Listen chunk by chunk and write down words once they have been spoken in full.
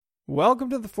Welcome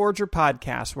to the Forger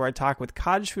Podcast, where I talk with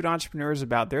cottage food entrepreneurs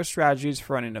about their strategies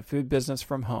for running a food business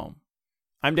from home.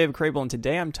 I'm David Crable, and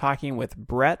today I'm talking with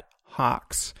Brette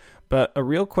Hawks. But a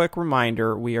real quick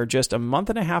reminder, we are just a month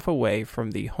and a half away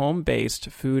from the Home-Based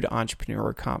Food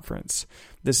Entrepreneur Conference.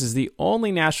 This is the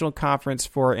only national conference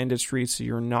for our industry, so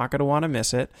you're not going to want to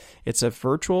miss it. It's a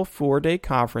virtual 4-day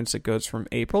conference that goes from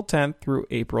April 10th through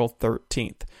April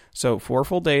 13th. So 4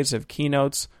 full days of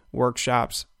keynotes,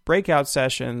 workshops, breakout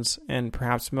sessions, and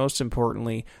perhaps most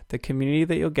importantly, the community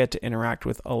that you'll get to interact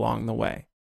with along the way.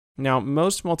 Now,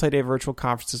 most multi-day virtual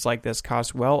conferences like this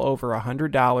cost well over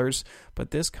 $100,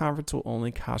 but this conference will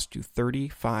only cost you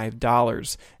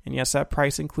 $35. And yes, that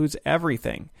price includes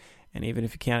everything. And even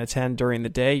if you can't attend during the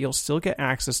day, you'll still get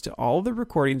access to all of the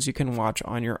recordings you can watch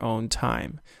on your own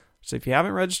time. So if you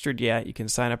haven't registered yet, you can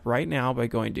sign up right now by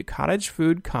going to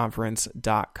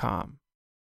cottagefoodconference.com.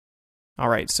 All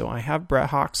right, so I have Brette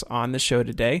Hawks on the show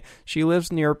today. She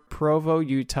lives near Provo,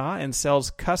 Utah, and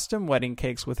sells custom wedding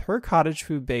cakes with her cottage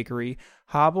food bakery,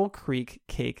 Hobble Creek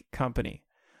Cake Company.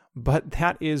 But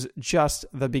that is just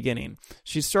the beginning.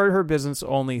 She started her business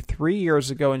only 3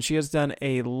 years ago, and she has done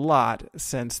a lot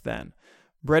since then.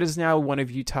 Brette is now one of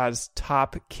Utah's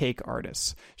top cake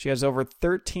artists. She has over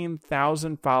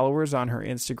 13,000 followers on her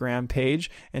Instagram page,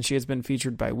 and she has been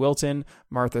featured by Wilton,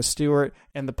 Martha Stewart,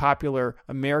 and the popular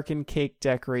American Cake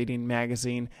Decorating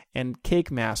magazine and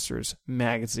Cake Masters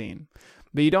magazine.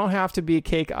 But you don't have to be a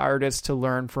cake artist to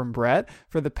learn from Brette.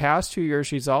 For the past 2 years,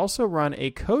 she's also run a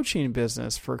coaching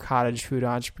business for cottage food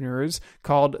entrepreneurs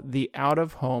called The Out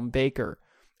of Home Baker,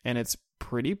 and it's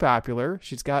pretty popular.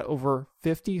 She's got over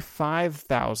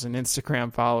 55,000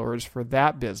 Instagram followers for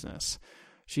that business.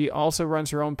 She also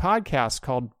runs her own podcast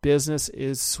called Business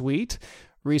is Sweet,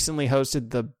 recently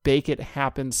hosted the Bake It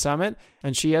Happen Summit,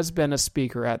 and she has been a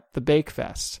speaker at the Bake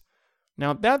Fest.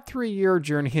 Now, that 3-year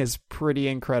journey is pretty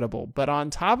incredible, but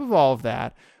on top of all of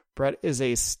that, Brette is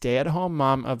a stay-at-home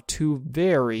mom of 2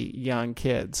 very young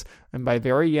kids. And by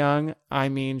very young, I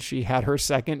mean she had her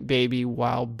second baby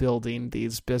while building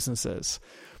these businesses.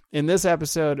 In this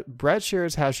episode, Brette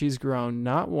shares how she's grown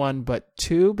not 1, but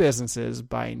 2 businesses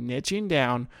by niching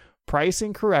down,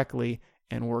 pricing correctly,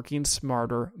 and working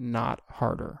smarter, not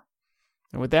harder.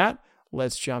 And with that,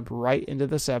 let's jump right into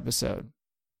this episode.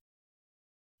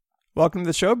 Welcome to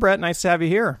the show, Brette. Nice to have you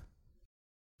here.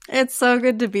 It's so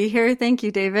good to be here. Thank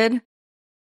you, David.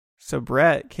 So,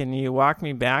 Brette, can you walk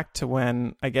me back to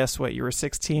when, you were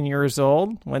 16 years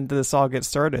old? When did this all get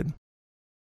started?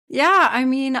 Yeah,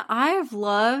 I've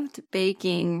loved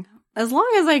baking as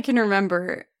long as I can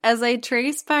remember. As I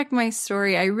trace back my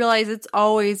story, I realize it's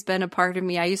always been a part of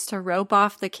me. I used to rope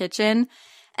off the kitchen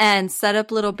and set up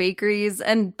little bakeries.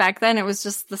 And back then, it was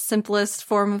just the simplest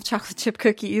form of chocolate chip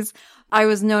cookies. I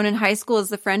was known in high school as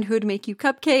the friend who would make you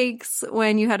cupcakes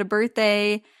when you had a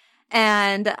birthday.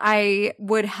 And I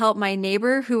would help my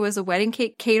neighbor who was a wedding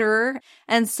cake caterer.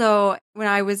 And so when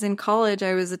I was in college,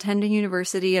 I was attending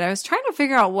university and I was trying to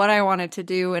figure out what I wanted to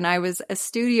do. And I was a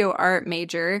studio art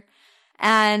major.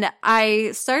 And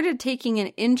I started taking an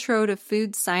intro to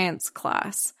food science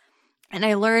class. And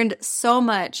I learned so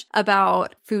much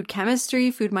about food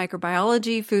chemistry, food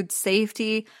microbiology, food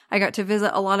safety. I got to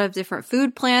visit a lot of different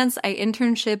food plants. I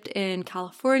internshiped in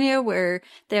California where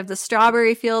they have the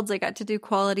strawberry fields. I got to do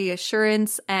quality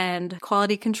assurance and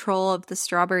quality control of the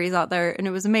strawberries out there, and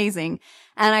it was amazing.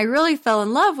 And I really fell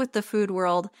in love with the food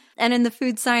world. And in the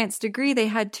food science degree, they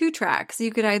had 2 tracks.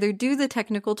 You could either do the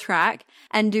technical track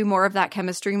and do more of that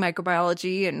chemistry,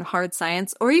 microbiology, and hard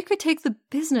science, or you could take the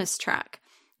business track,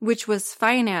 which was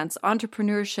finance,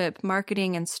 entrepreneurship,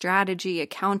 marketing and strategy,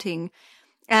 accounting.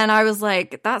 And I was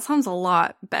like, that sounds a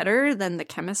lot better than the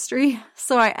chemistry.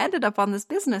 So I ended up on this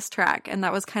business track, and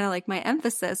that was kind of like my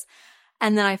emphasis.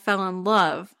 And then I fell in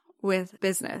love with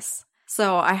business.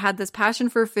 So I had this passion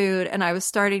for food, and I was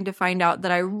starting to find out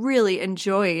that I really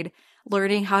enjoyed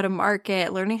learning how to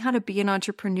market, learning how to be an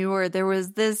entrepreneur. There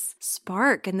was this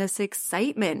spark and this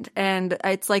excitement, and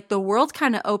it's like the world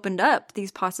kind of opened up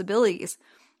these possibilities.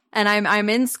 And I'm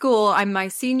in school, I'm my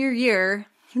senior year,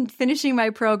 finishing my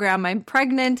program, I'm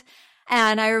pregnant,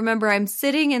 and I remember I'm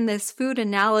sitting in this food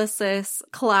analysis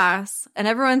class, and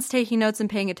everyone's taking notes and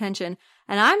paying attention,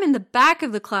 and I'm in the back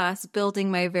of the class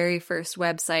building my very first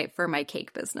website for my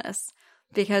cake business.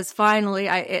 Because finally,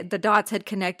 the dots had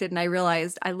connected, and I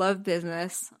realized I love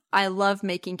business, I love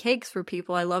making cakes for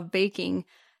people, I love baking,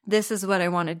 this is what I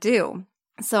want to do.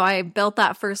 So I built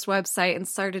that first website and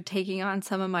started taking on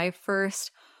some of my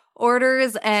first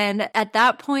orders. And at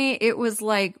that point, it was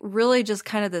like really just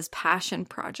kind of this passion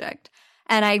project.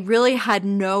 And I really had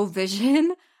no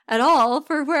vision at all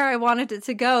for where I wanted it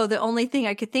to go. The only thing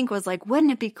I could think was like,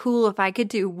 wouldn't it be cool if I could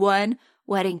do one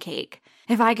wedding cake?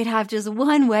 If I could have just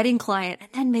one wedding client and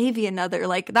then maybe another.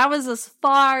 Like that was as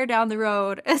far down the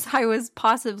road as I was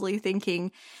possibly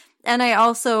thinking. And I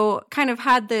also kind of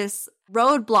had this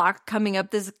roadblock coming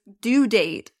up, this due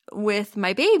date with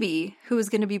my baby who was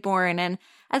going to be born. And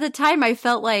at the time I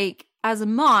felt like as a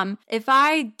mom, if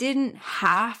I didn't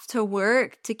have to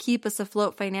work to keep us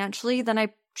afloat financially, then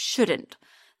I shouldn't.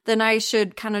 Then I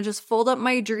should kind of just fold up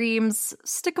my dreams,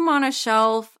 stick them on a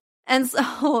shelf. And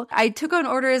so I took on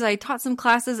orders, I taught some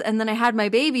classes, and then I had my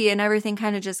baby and everything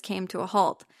kind of just came to a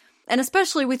halt. And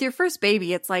especially with your first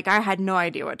baby, it's like I had no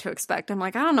idea what to expect. I'm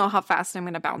like, I don't know how fast I'm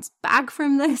going to bounce back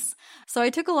from this. So I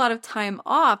took a lot of time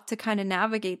off to kind of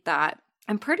navigate that.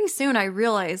 And pretty soon I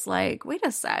realized like, wait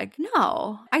a sec,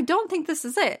 no, I don't think this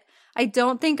is it. I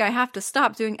don't think I have to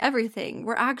stop doing everything.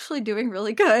 We're actually doing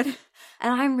really good.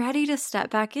 And I'm ready to step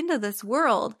back into this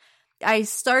world. I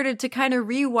started to kind of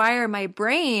rewire my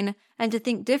brain and to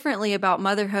think differently about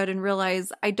motherhood and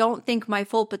realize I don't think my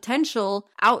full potential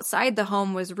outside the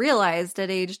home was realized at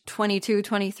age 22,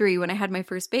 23 when I had my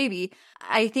first baby.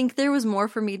 I think there was more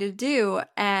for me to do.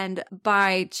 And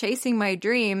by chasing my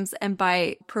dreams and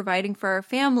by providing for our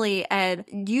family and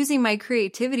using my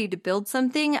creativity to build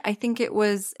something, I think it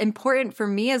was important for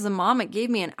me as a mom. It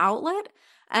gave me an outlet.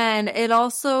 And it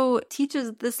also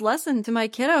teaches this lesson to my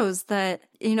kiddos that,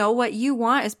 you know, what you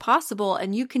want is possible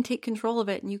and you can take control of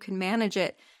it and you can manage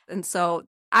it. And so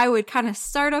I would kind of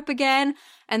start up again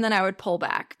and then I would pull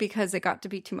back because it got to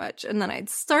be too much. And then I'd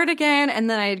start again and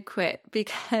then I'd quit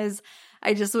because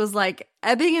I just was like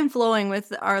ebbing and flowing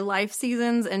with our life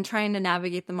seasons and trying to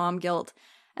navigate the mom guilt.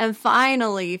 And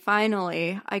finally,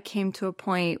 I came to a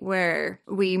point where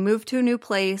we moved to a new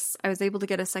place. I was able to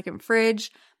get a second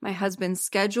fridge. My husband's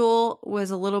schedule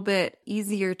was a little bit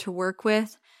easier to work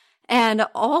with. And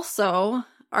also,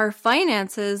 our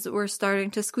finances were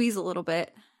starting to squeeze a little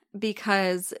bit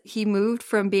because he moved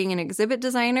from being an exhibit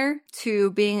designer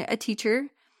to being a teacher.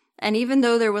 And even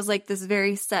though there was like this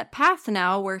very set path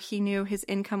now where he knew his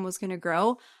income was going to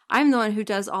grow, I'm the one who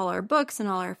does all our books and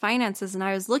all our finances. And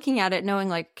I was looking at it knowing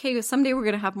like, okay, someday we're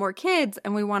going to have more kids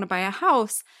and we want to buy a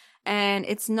house. And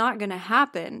it's not going to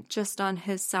happen just on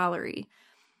his salary.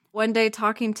 One day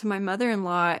talking to my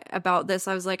mother-in-law about this,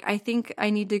 I was like, I think I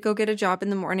need to go get a job in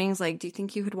the mornings. Like, do you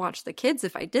think you could watch the kids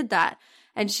if I did that?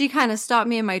 And she kind of stopped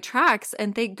me in my tracks,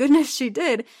 and thank goodness she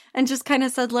did, and just kind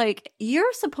of said like,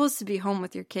 you're supposed to be home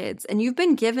with your kids and you've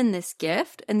been given this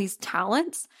gift and these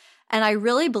talents. And I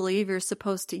really believe you're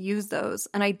supposed to use those.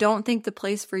 And I don't think the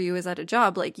place for you is at a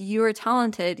job. Like, you are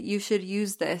talented. You should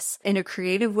use this in a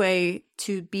creative way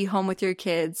to be home with your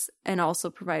kids and also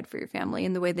provide for your family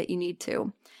in the way that you need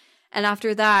to. And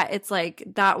after that, it's like,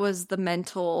 that was the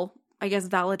mental, I guess,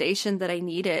 validation that I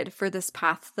needed for this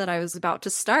path that I was about to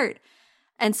start.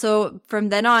 And so from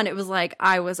then on, it was like,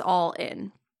 I was all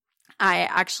in. I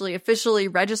actually officially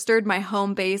registered my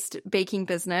home-based baking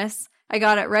business. I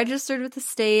got it registered with the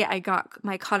state. I got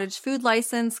my cottage food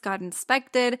license, got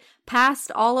inspected,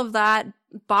 passed all of that,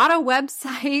 bought a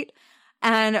website.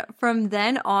 And from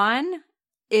then on,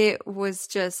 it was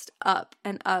just up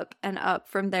and up and up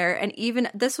from there. And even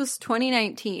this was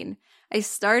 2019. I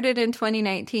started in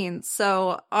 2019.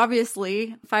 So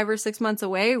obviously 5 or 6 months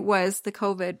away was the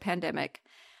COVID pandemic.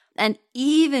 And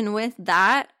even with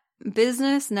that,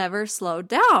 business never slowed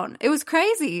down. It was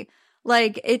crazy.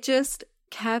 Like, it just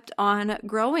kept on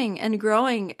growing and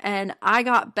growing. And I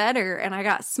got better and I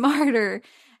got smarter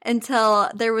until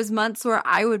there was months where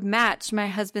I would match my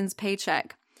husband's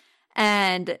paycheck.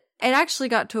 And it actually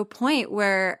got to a point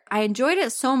where I enjoyed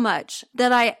it so much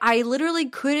that I literally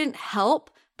couldn't help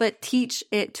but teach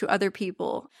it to other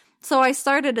people. So I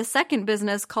started a second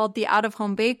business called The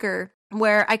Out-of-Home Baker,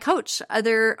 where I coach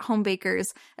other home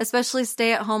bakers, especially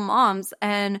stay-at-home moms.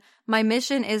 And my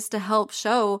mission is to help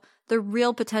show the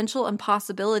real potential and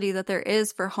possibility that there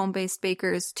is for home-based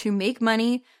bakers to make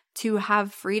money, to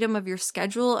have freedom of your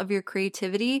schedule, of your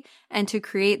creativity, and to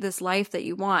create this life that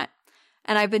you want.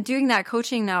 And I've been doing that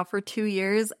coaching now for 2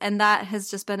 years, and that has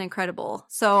just been incredible.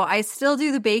 So I still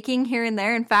do the baking here and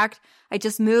there. In fact, I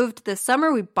just moved this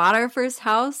summer. We bought our first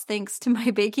house thanks to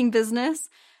my baking business.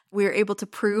 We were able to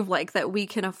prove like that we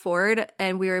can afford,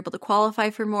 and we were able to qualify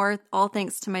for more, all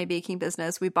thanks to my baking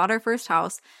business. We bought our first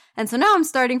house. And so now I'm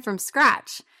starting from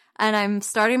scratch, and I'm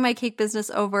starting my cake business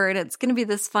over, and it's going to be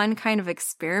this fun kind of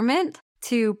experiment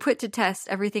to put to test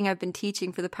everything I've been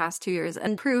teaching for the past 2 years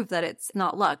and prove that it's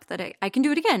not luck, that I can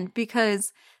do it again,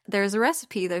 because there's a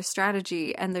recipe, there's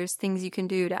strategy, and there's things you can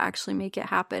do to actually make it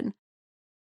happen.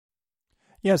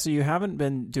 Yeah, so you haven't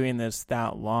been doing this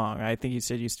that long. I think you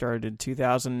said you started in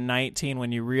 2019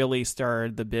 when you really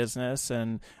started the business.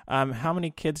 And how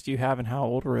many kids do you have and how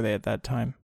old were they at that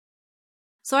time?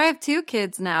 So I have 2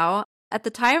 kids now. At the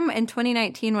time in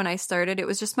 2019 when I started, it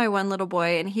was just my one little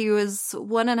boy, and he was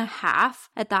 1.5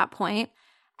 at that point.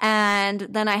 And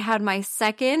then I had my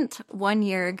second 1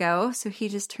 year ago, so he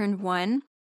just turned 1.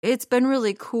 It's been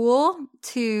really cool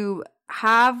to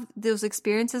have those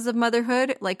experiences of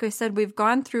motherhood. Like I said, we've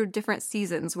gone through different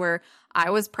seasons where I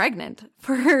was pregnant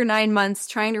for 9 months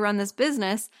trying to run this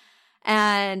business,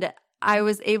 and I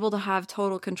was able to have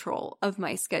total control of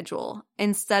my schedule.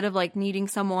 Instead of like needing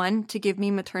someone to give me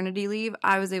maternity leave,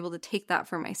 I was able to take that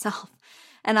for myself.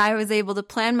 And I was able to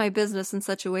plan my business in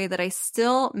such a way that I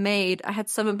had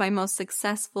some of my most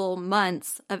successful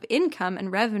months of income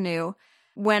and revenue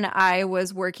when I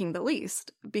was working the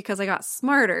least, because I got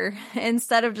smarter.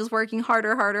 Instead of just working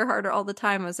harder all the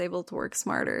time, I was able to work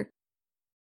smarter.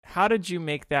 How did you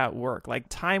make that work? Like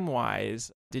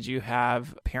time-wise, did you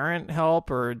have parent help,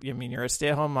 or, I mean, you're a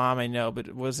stay-at-home mom, I know,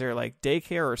 but was there like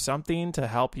daycare or something to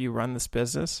help you run this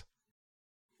business?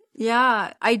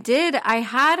 Yeah, I did. I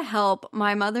had help.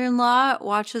 My mother-in-law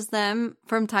watches them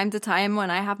from time to time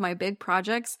when I have my big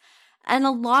projects. And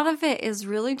a lot of it is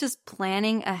really just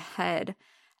planning ahead.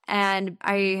 And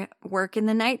I work in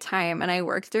the nighttime and I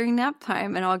work during nap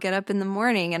time, and I'll get up in the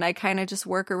morning and I kind of just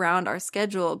work around our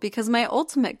schedule, because my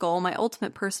ultimate goal, my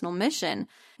ultimate personal mission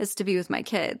is to be with my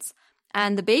kids.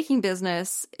 And the baking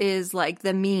business is like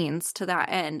the means to that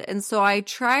end. And so I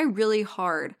try really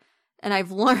hard, and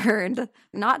I've learned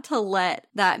not to let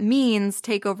that means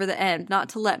take over the end, not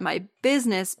to let my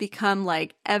business become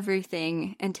like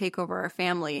everything and take over our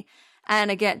family.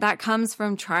 And again, that comes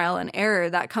from trial and error.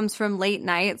 That comes from late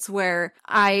nights where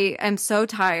I am so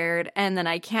tired and then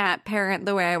I can't parent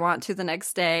the way I want to the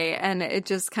next day. And it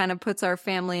just kind of puts our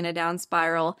family in a down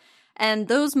spiral. And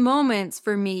those moments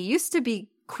for me used to be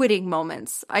quitting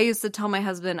moments. I used to tell my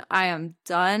husband, I am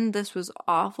done. This was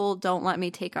awful. Don't let me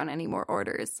take on any more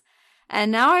orders.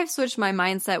 And now I've switched my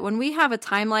mindset. When we have a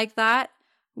time like that,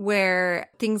 where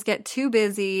things get too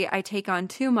busy, I take on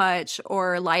too much,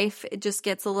 or life it just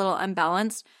gets a little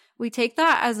unbalanced, we take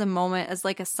that as a moment, as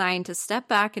like a sign to step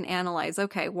back and analyze,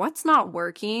 okay, what's not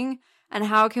working and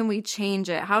how can we change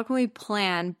it? How can we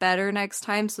plan better next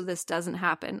time so this doesn't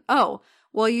happen? Oh,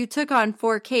 well, you took on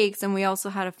 4 cakes and we also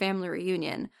had a family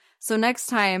reunion. So next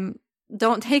time,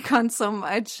 don't take on so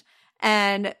much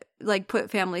and like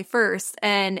put family first.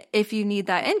 And if you need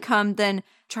that income, then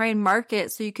try and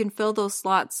market so you can fill those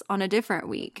slots on a different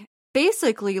week.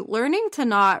 Basically, learning to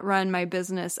not run my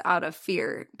business out of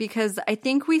fear, because I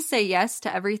think we say yes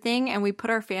to everything and we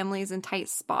put our families in tight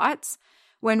spots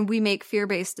when we make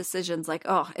fear-based decisions like,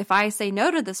 oh, if I say no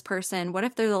to this person, what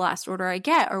if they're the last order I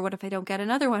get? Or what if I don't get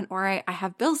another one? Or I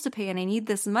have bills to pay and I need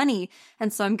this money.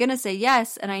 And so I'm going to say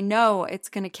yes. And I know it's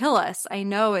going to kill us. I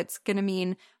know it's going to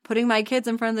mean putting my kids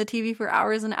in front of the TV for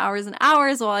hours and hours and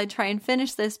hours while I try and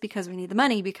finish this because we need the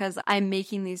money, because I'm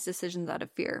making these decisions out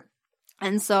of fear.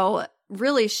 And so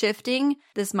really shifting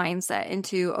this mindset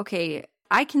into, okay,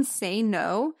 I can say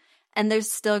no and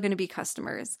there's still going to be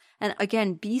customers. And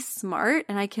again, be smart,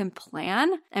 and I can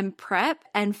plan and prep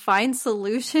and find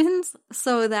solutions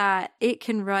so that it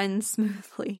can run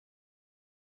smoothly.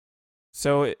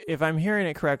 So if I'm hearing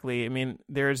it correctly, I mean,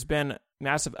 there's been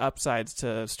massive upsides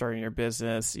to starting your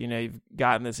business. You know, you've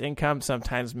gotten this income,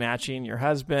 sometimes matching your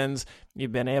husband's.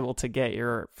 You've been able to get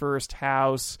your first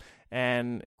house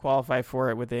and qualify for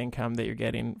it with the income that you're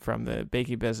getting from the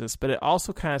baking business. But it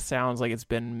also kind of sounds like it's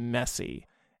been messy.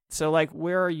 So like,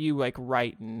 where are you like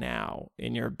right now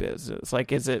in your business? Like,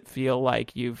 does it feel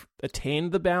like you've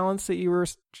attained the balance that you were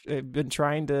been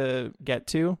trying to get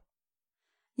to?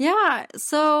 Yeah,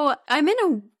 so I'm in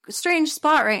a strange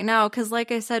spot right now because,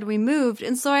 like I said, we moved.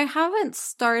 And so I haven't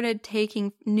started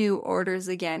taking new orders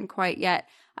again quite yet.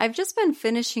 I've just been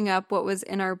finishing up what was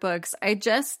in our books. I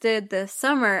just did this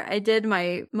summer, I did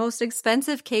my most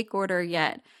expensive cake order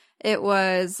yet. It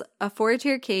was a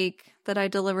 4-tier cake that I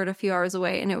delivered a few hours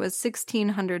away, and it was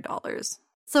 $1,600.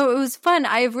 So it was fun.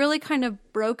 I've really kind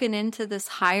of broken into this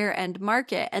higher end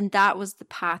market, and that was the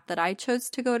path that I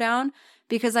chose to go down,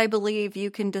 because I believe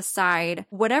you can decide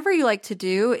whatever you like to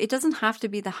do. It doesn't have to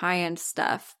be the high end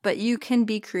stuff, but you can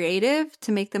be creative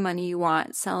to make the money you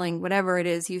want selling whatever it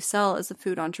is you sell as a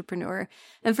food entrepreneur.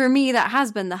 And for me, that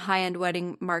has been the high end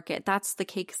wedding market. That's the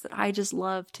cakes that I just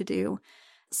love to do.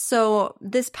 So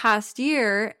this past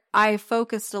year, I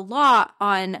focused a lot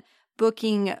on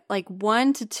booking like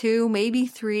 1 to 2, maybe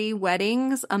 3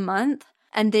 weddings a month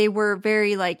And they were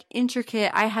very like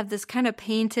intricate. I have this kind of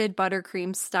painted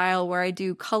buttercream style where I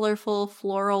do colorful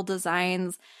floral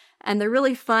designs, and they're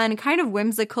really fun, kind of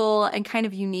whimsical and kind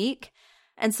of unique.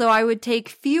 And so I would take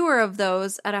fewer of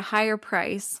those at a higher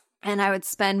price, and I would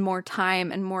spend more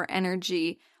time and more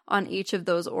energy on each of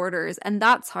those orders. And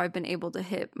that's how I've been able to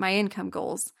hit my income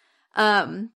goals.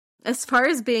 As far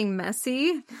as being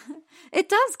messy, it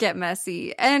does get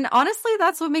messy. And honestly,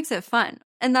 that's what makes it fun.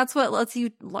 And that's what lets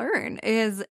you learn,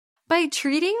 is by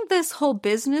treating this whole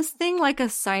business thing like a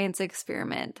science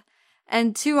experiment.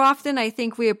 And too often, I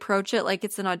think we approach it like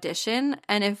it's an audition.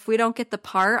 And if we don't get the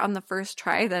part on the first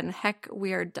try, then heck,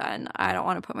 we are done. I don't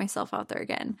want to put myself out there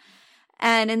again.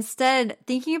 And instead,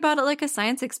 thinking about it like a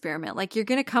science experiment, like you're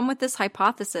going to come with this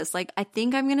hypothesis, like, I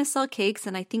think I'm going to sell cakes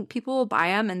and I think people will buy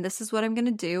them and this is what I'm going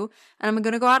to do. And I'm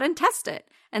going to go out and test it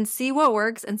and see what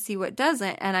works and see what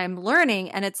doesn't. And I'm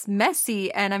learning, and it's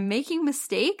messy and I'm making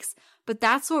mistakes, but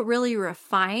that's what really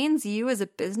refines you as a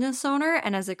business owner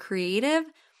and as a creative.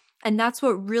 And that's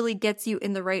what really gets you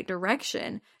in the right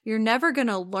direction. You're never going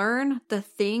to learn the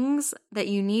things that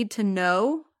you need to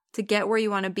know to get where you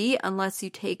want to be unless you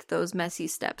take those messy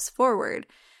steps forward.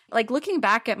 Like looking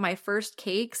back at my first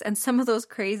cakes and some of those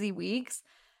crazy weeks,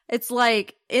 it's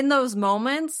like in those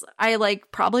moments, I like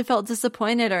probably felt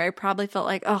disappointed, or I probably felt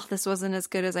like, oh, this wasn't as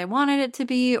good as I wanted it to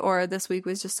be, or this week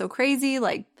was just so crazy,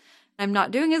 like I'm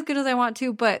not doing as good as I want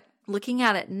to. But looking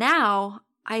at it now,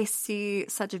 I see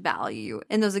such value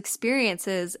in those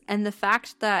experiences and the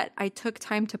fact that I took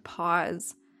time to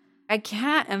pause. I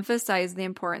can't emphasize the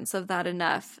importance of that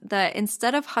enough, that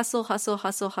instead of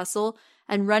hustle,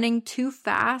 and running too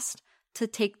fast to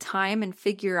take time and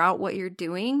figure out what you're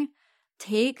doing,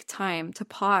 take time to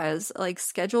pause, like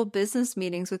schedule business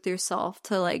meetings with yourself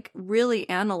to like really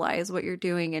analyze what you're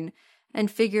doing and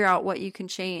figure out what you can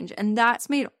change. And that's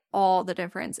made all the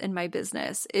difference in my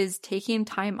business, is taking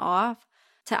time off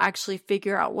to actually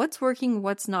figure out what's working,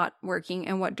 what's not working,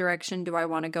 and what direction do I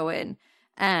want to go in.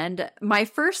 And my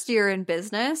first year in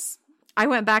business, I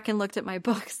went back and looked at my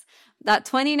books. That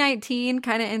 2019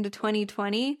 kind of into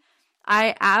 2020,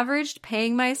 I averaged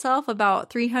paying myself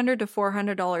about $300 to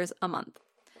 $400 a month.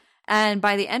 And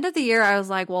by the end of the year, I was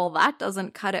like, well, that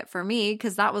doesn't cut it for me,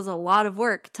 because that was a lot of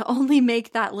work to only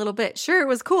make that little bit. Sure, it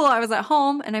was cool. I was at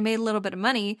home and I made a little bit of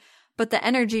money, but the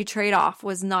energy trade-off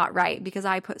was not right because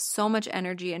I put so much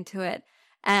energy into it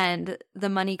and the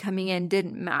money coming in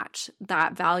didn't match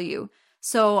that value.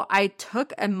 So I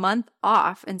took a month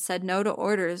off and said no to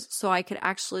orders so I could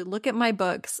actually look at my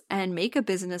books and make a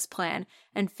business plan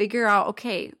and figure out,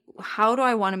 okay, how do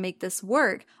I want to make this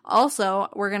work? Also,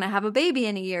 we're going to have a baby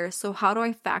in a year, so how do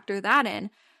I factor that in?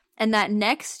 And that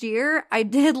next year, I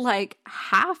did like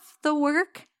half the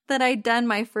work that I'd done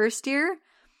my first year.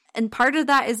 And part of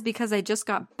that is because I just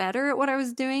got better at what I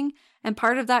was doing. And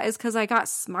part of that is because I got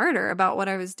smarter about what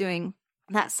I was doing.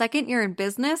 That second year in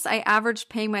business, I averaged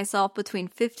paying myself between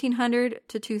 $1,500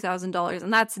 to $2,000.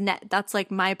 And that's net. That's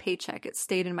like my paycheck. It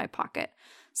stayed in my pocket.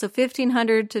 So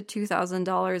 $1,500 to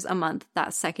 $2,000 a month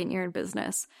that second year in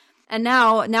business. And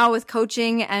now with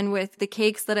coaching and with the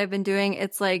cakes that I've been doing,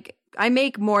 it's like I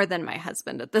make more than my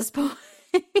husband at this point.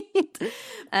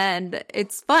 And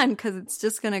it's fun because it's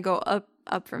just going to go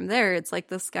up from there. It's like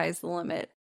the sky's the limit.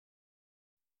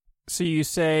 So you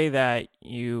say that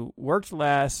you worked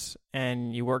less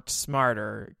and you worked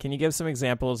smarter. Can you give some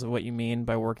examples of what you mean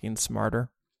by working smarter?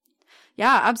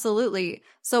 Yeah, absolutely.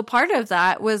 So part of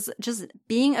that was just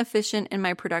being efficient in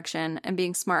my production and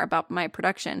being smart about my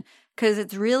production, because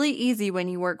it's really easy when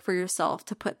you work for yourself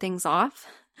to put things off.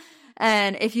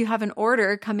 And if you have an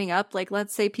order coming up, like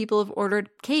let's say people have ordered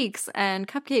cakes and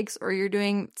cupcakes, or you're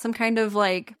doing some kind of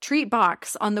like treat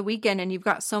box on the weekend and you've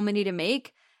got so many to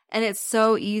make. And it's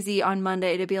so easy on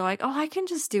Monday to be like, oh, I can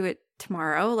just do it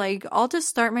tomorrow. Like, I'll just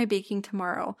start my baking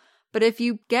tomorrow. But if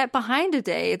you get behind a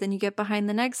day, then you get behind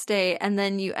the next day. And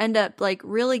then you end up like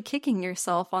really kicking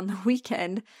yourself on the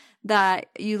weekend that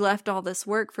you left all this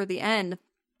work for the end.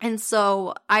 And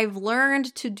so I've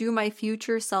learned to do my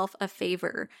future self a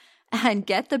favor and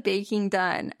get the baking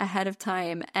done ahead of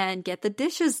time and get the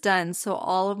dishes done. So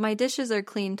all of my dishes are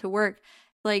clean to work.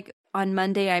 Like, on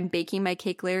Monday, I'm baking my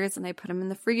cake layers and I put them in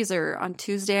the freezer. On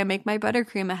Tuesday, I make my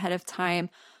buttercream ahead of time.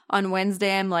 On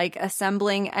Wednesday, I'm like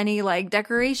assembling any like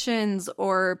decorations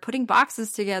or putting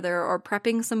boxes together or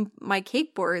prepping my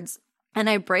cake boards. And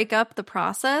I break up the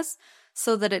process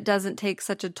so that it doesn't take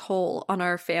such a toll on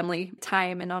our family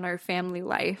time and on our family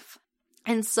life.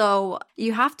 And so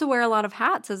you have to wear a lot of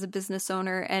hats as a business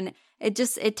owner. And it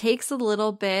takes a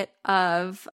little bit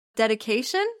of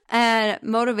dedication and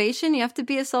motivation. You have to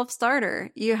be a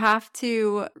self-starter. You have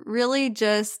to really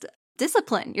just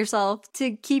discipline yourself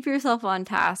to keep yourself on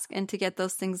task and to get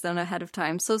those things done ahead of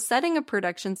time. So setting a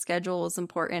production schedule was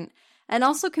important, and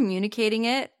also communicating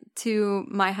it to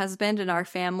my husband and our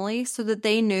family so that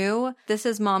they knew this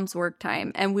is mom's work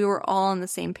time and we were all on the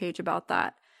same page about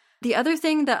that. The other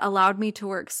thing that allowed me to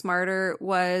work smarter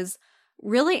was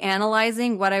really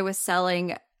analyzing what I was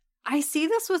selling. I see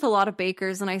this with a lot of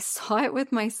bakers, and I saw it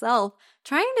with myself,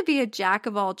 trying to be a jack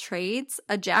of all trades,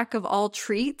 a jack of all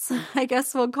treats, I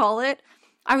guess we'll call it.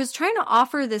 I was trying to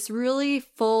offer this really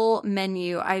full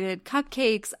menu. I did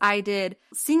cupcakes, I did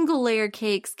single layer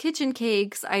cakes, kitchen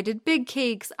cakes, I did big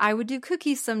cakes, I would do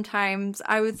cookies sometimes,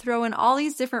 I would throw in all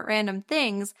these different random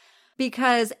things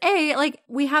because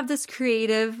we have this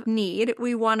creative need.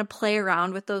 We want to play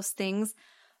around with those things.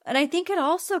 And I think it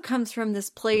also comes from this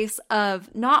place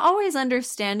of not always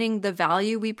understanding the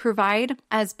value we provide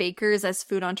as bakers, as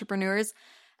food entrepreneurs.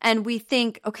 And we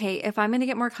think, okay, if I'm going to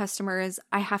get more customers,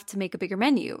 I have to make a bigger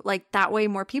menu. Like that way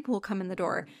more people will come in the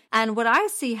door. And what I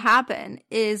see happen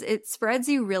is it spreads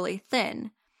you really thin.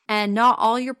 And not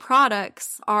all your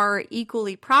products are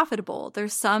equally profitable.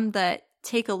 There's some that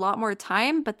take a lot more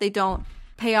time, but they don't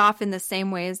pay off in the same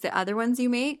way as the other ones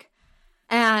you make.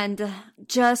 And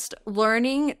just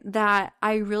learning that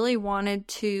I really wanted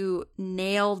to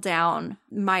nail down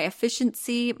my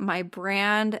efficiency, my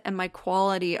brand, and my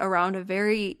quality around a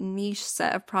very niche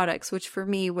set of products, which for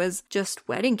me was just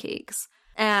wedding cakes.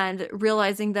 And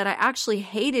realizing that I actually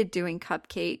hated doing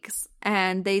cupcakes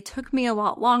and they took me a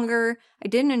lot longer. I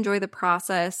didn't enjoy the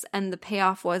process and the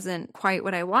payoff wasn't quite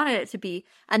what I wanted it to be.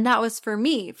 And that was for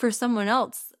me. For someone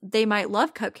else, they might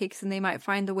love cupcakes and they might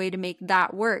find the way to make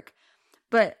that work.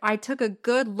 But I took a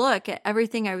good look at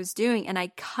everything I was doing and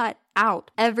I cut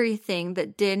out everything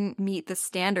that didn't meet the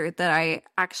standard that I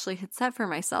actually had set for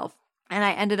myself. And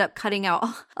I ended up cutting out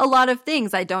a lot of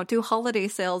things. I don't do holiday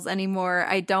sales anymore.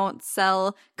 I don't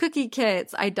sell cookie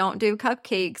kits. I don't do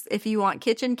cupcakes. If you want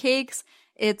kitchen cakes,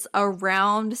 it's a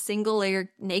round single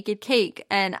layer naked cake.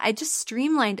 And I just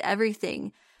streamlined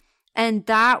everything. And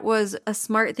that was a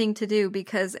smart thing to do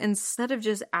because instead of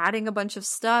just adding a bunch of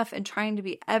stuff and trying to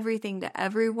be everything to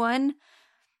everyone,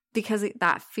 because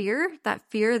that fear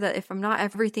that if I'm not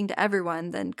everything to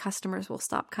everyone, then customers will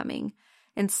stop coming.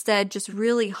 Instead, just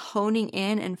really honing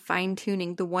in and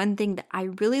fine-tuning the one thing that I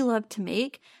really love to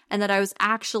make and that I was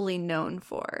actually known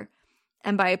for.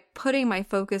 And by putting my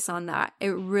focus on that, it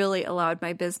really allowed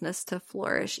my business to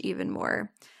flourish even more.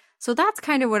 So that's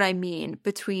kind of what I mean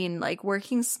between like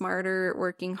working smarter,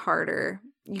 working harder.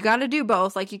 You got to do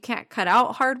both. Like you can't cut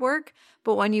out hard work,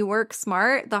 but when you work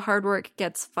smart, the hard work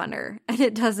gets funner and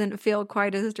it doesn't feel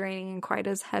quite as draining and quite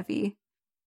as heavy.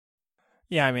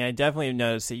 Yeah, I mean, I definitely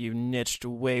noticed that you niched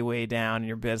way, way down in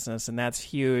your business, and that's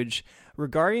huge.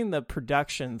 Regarding the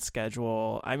production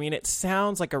schedule, I mean, it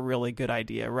sounds like a really good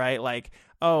idea, right? Like,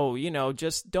 oh,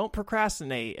 just don't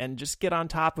procrastinate and just get on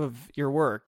top of your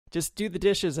work. Just do the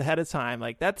dishes ahead of time.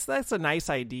 Like, that's a nice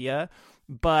idea,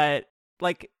 but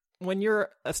like, when you're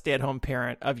a stay-at-home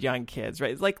parent of young kids, right?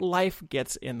 It's like life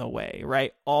gets in the way,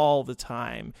 right? All the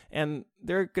time. And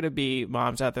there are going to be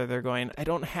moms out there that are going, I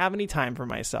don't have any time for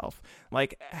myself.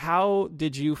 Like, how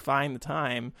did you find the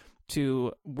time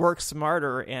to work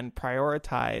smarter and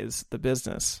prioritize the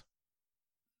business?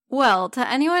 Well, to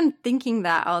anyone thinking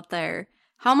that out there,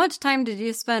 how much time did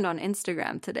you spend on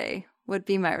Instagram today? Would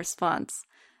be my response.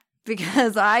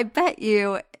 Because I bet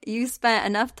you spent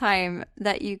enough time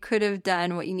that you could have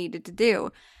done what you needed to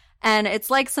do. And it's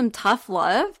like some tough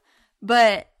love,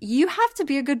 but you have to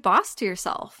be a good boss to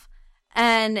yourself.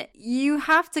 And you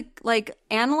have to like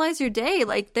analyze your day.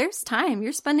 Like there's time.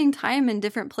 You're spending time in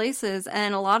different places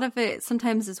and a lot of it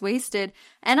sometimes is wasted.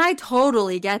 And I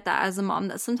totally get that as a mom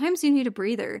that sometimes you need a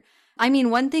breather. I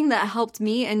mean, one thing that helped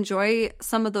me enjoy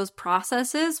some of those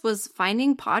processes was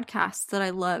finding podcasts that I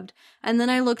loved. And then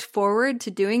I looked forward to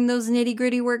doing those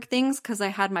nitty-gritty work things because I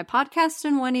had my podcast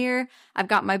in one ear. I've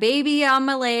got my baby on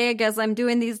my leg as I'm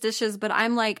doing these dishes, but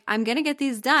I'm like, I'm going to get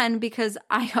these done because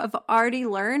I have already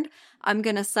learned I'm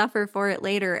going to suffer for it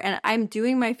later. And I'm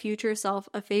doing my future self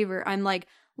a favor. I'm like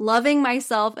loving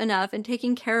myself enough and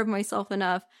taking care of myself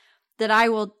enough that I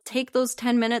will take those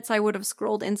 10 minutes I would have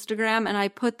scrolled Instagram and I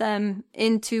put them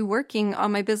into working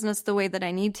on my business the way that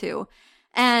I need to.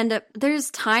 And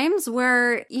there's times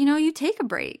where, you take a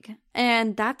break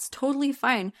and that's totally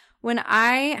fine. When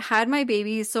I had my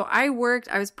baby, so I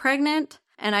was pregnant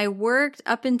and I worked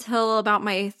up until about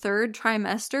my third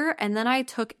trimester and then I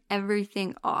took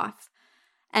everything off.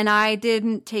 And I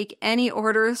didn't take any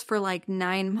orders for like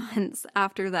 9 months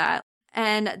after that.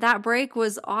 And that break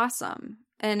was awesome.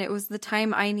 And it was the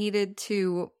time I needed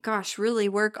to, really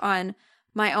work on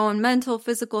my own mental,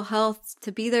 physical health,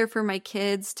 to be there for my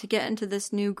kids, to get into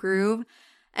this new groove.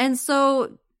 And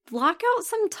so block out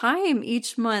some time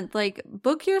each month, like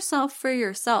book yourself for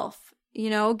yourself,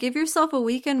 give yourself a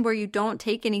weekend where you don't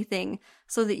take anything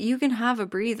so that you can have a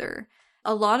breather.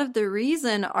 A lot of the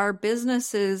reason our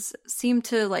businesses seem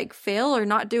to like fail or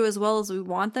not do as well as we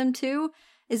want them to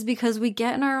is because we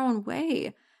get in our own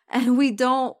way and we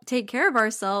don't take care of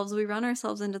ourselves. We run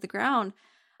ourselves into the ground.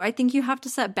 I think you have to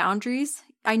set boundaries.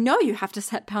 I know you have to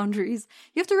set boundaries.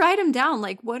 You have to write them down.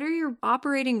 Like, what are your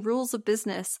operating rules of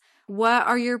business? What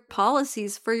are your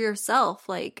policies for yourself?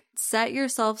 Like, set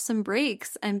yourself some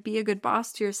breaks and be a good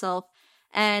boss to yourself.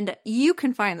 And you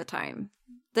can find the time.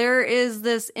 There is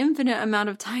this infinite amount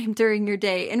of time during your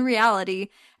day in reality,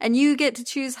 and you get to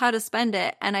choose how to spend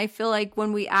it. And I feel like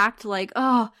when we act like,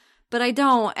 oh, but I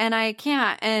don't, and I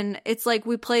can't, and it's like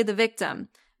we play the victim.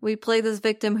 We play this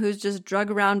victim who's just drug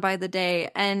around by the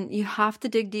day, and you have to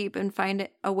dig deep and find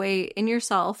a way in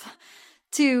yourself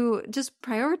to just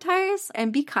prioritize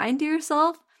and be kind to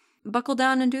yourself. Buckle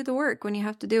down and do the work when you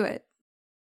have to do it.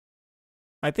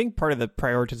 I think part of the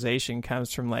prioritization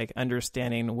comes from like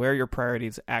understanding where your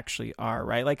priorities actually are,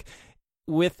 right? Like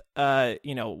with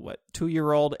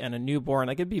 2-year-old and a newborn,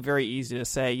 like it'd be very easy to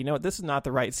say, this is not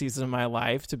the right season of my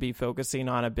life to be focusing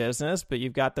on a business, but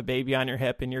you've got the baby on your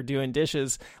hip and you're doing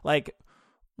dishes. Like,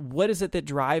 what is it that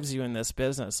drives you in this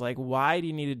business? Like, why do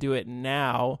you need to do it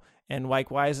now? And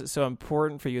like, why is it so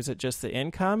important for you? Is it just the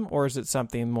income or is it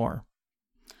something more?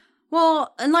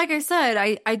 Well, and like I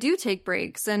said, I do take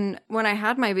breaks. And when I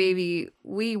had my baby,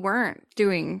 we weren't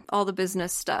doing all the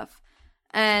business stuff.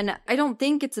 And I don't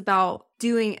think it's about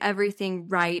doing everything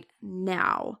right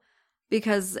now,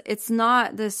 because it's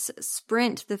not this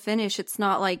sprint to the finish. It's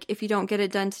not like if you don't get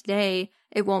it done today,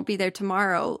 it won't be there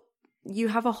tomorrow. You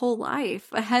have a whole life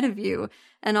ahead of you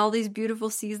and all these beautiful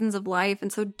seasons of life.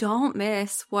 And so don't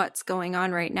miss what's going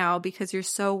on right now because you're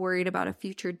so worried about a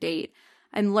future date.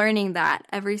 I'm learning that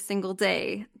every single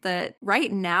day, that right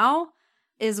now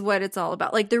is what it's all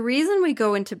about. Like the reason we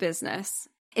go into business,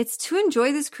 it's to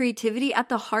enjoy this creativity at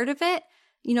the heart of it.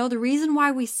 The reason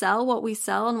why we sell what we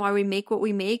sell and why we make what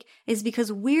we make is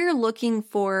because we're looking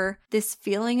for this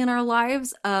feeling in our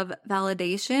lives of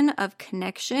validation, of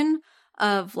connection,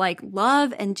 of like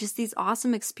love and just these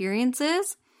awesome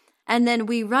experiences. And then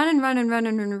we run and run and run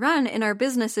and run in our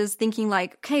businesses thinking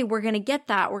like, okay, we're going to get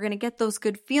that. We're going to get those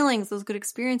good feelings, those good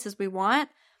experiences we want.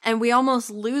 And we almost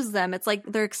lose them. It's like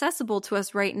they're accessible to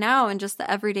us right now in just the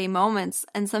everyday moments.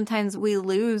 And sometimes we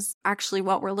lose actually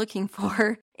what we're looking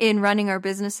for in running our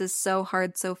businesses so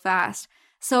hard, so fast.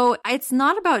 So it's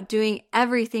not about doing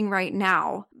everything right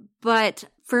now. But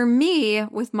for me,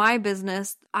 with my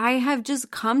business, I have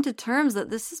just come to terms that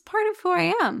this is part of who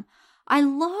I am. I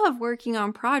love working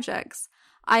on projects.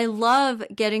 I love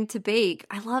getting to bake.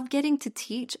 I love getting to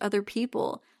teach other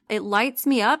people. It lights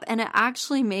me up and it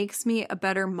actually makes me a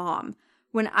better mom.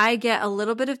 When I get a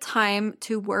little bit of time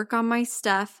to work on my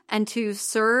stuff and to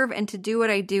serve and to do what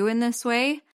I do in this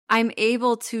way, I'm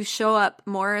able to show up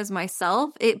more as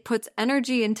myself. It puts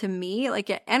energy into me, like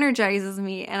it energizes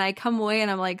me. And I come away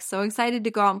and I'm like so excited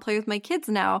to go out and play with my kids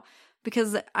now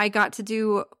because I got to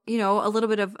do, a little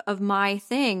bit of my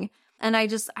thing. And I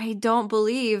don't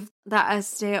believe that as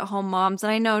stay-at-home moms,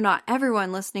 and I know not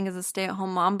everyone listening is a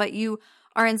stay-at-home mom, but you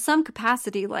are in some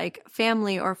capacity like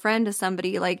family or friend to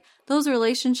somebody, like those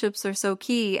relationships are so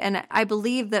key. And I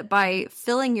believe that by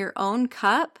filling your own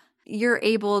cup, you're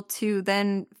able to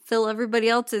then fill everybody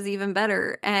else's even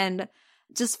better. And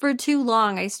just for too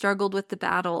long, I struggled with the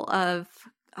battle of,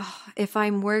 if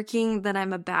I'm working, then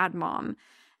I'm a bad mom.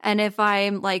 And if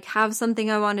I'm like have something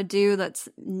I want to do that's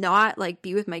not like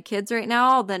be with my kids right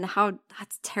now, then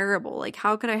that's terrible. Like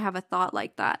how could I have a thought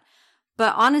like that?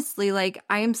 But honestly, like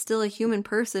I am still a human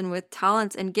person with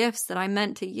talents and gifts that I'm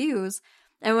meant to use.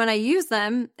 And when I use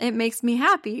them, it makes me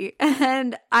happy.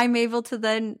 And I'm able to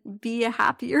then be a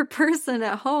happier person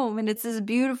at home. And it's this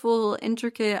beautiful,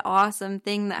 intricate, awesome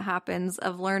thing that happens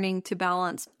of learning to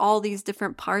balance all these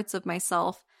different parts of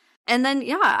myself. And then,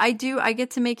 I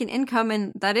get to make an income,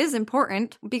 and that is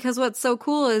important because what's so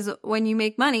cool is when you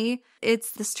make money,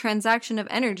 it's this transaction of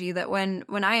energy that when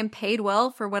I am paid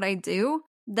well for what I do,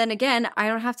 then again, I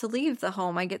don't have to leave the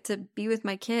home. I get to be with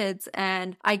my kids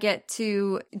and I get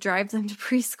to drive them to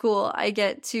preschool. I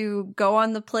get to go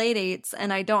on the play dates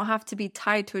and I don't have to be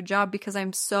tied to a job because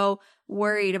I'm so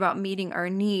worried about meeting our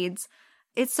needs.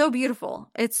 It's so beautiful.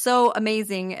 It's so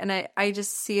amazing. And I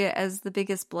just see it as the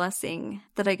biggest blessing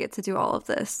that I get to do all of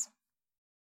this.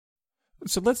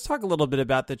 So let's talk a little bit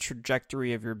about the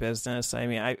trajectory of your business. I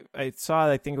mean, I saw,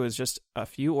 I think it was just a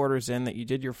few orders in that you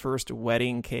did your first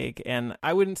wedding cake. And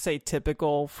I wouldn't say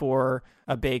typical for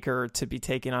a baker to be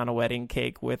taking on a wedding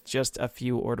cake with just a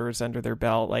few orders under their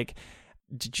belt. Like,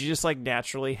 did you just like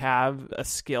naturally have a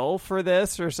skill for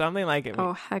this or something? Like,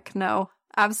 oh, heck no.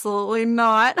 Absolutely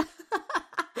not.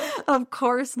 Of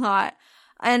course not.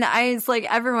 And it's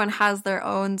like everyone has their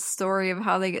own story of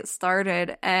how they get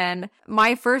started. And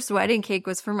my first wedding cake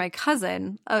was for my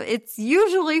cousin. It's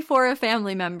usually for a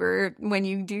family member when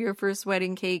you do your first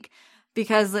wedding cake,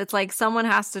 because it's like someone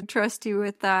has to trust you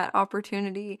with that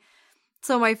opportunity.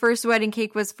 So my first wedding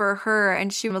cake was for her,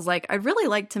 and she was like, I'd really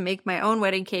like to make my own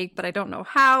wedding cake, but I don't know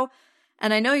how.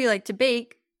 And I know you like to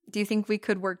bake. Do you think we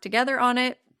could work together on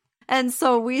it? And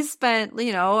so we spent,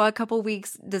 a couple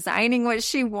weeks designing what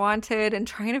she wanted and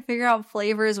trying to figure out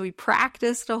flavors. We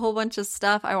practiced a whole bunch of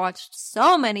stuff. I watched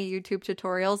so many YouTube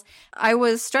tutorials. I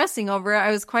was stressing over it.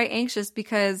 I was quite anxious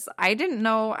because I didn't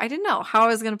know how I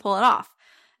was going to pull it off.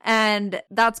 And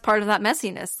that's part of that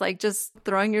messiness, like just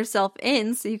throwing yourself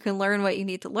in so you can learn what you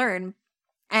need to learn.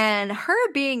 And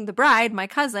her being the bride, my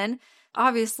cousin,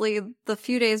 obviously, the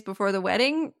few days before the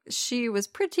wedding, she was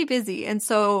pretty busy. And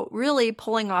so really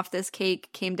pulling off this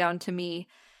cake came down to me.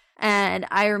 And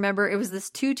I remember it was this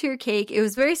 2-tier cake. It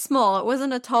was very small. It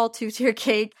wasn't a tall 2-tier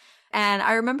cake. And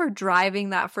I remember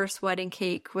driving that first wedding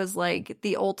cake was like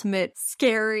the ultimate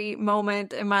scary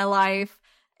moment in my life.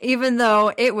 Even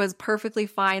though it was perfectly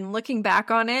fine, looking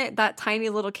back on it, that tiny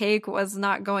little cake was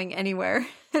not going anywhere.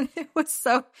 And it was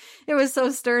so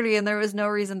sturdy and there was no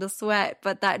reason to sweat.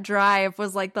 But that drive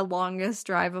was like the longest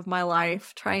drive of my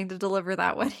life, trying to deliver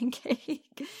that wedding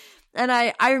cake. And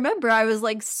I remember I was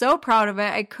like so proud of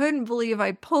it. I couldn't believe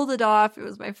I pulled it off. It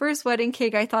was my first wedding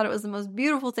cake. I thought it was the most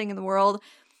beautiful thing in the world.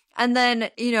 And then,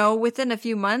 within a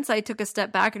few months, I took a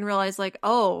step back and realized like,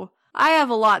 oh, I have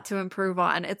a lot to improve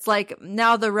on. It's like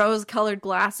now the rose-colored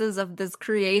glasses of this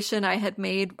creation I had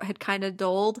made had kind of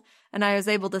dulled, and I was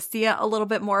able to see it a little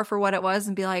bit more for what it was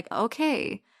and be like,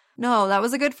 okay, no, that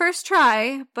was a good first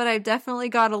try, but I've definitely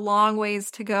got a long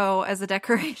ways to go as a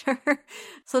decorator.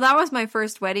 So that was my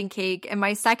first wedding cake, and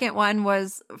my second one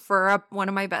was for one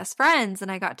of my best friends, and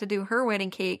I got to do her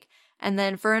wedding cake. And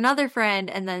then for another friend,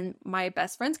 and then my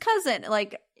best friend's cousin.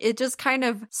 Like, it just kind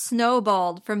of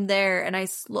snowballed from there, and I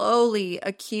slowly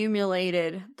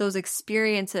accumulated those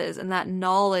experiences and that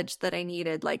knowledge that I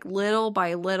needed, like little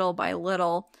by little by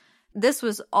little. This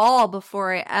was all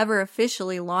before I ever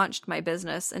officially launched my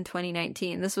business in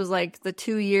 2019. This was like the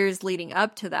 2 years leading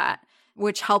up to that,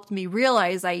 which helped me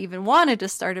realize I even wanted to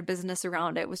start a business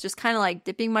around it. It was just kind of like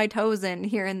dipping my toes in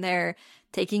here and there,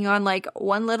 taking on like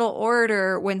one little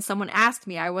order when someone asked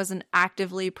me. I wasn't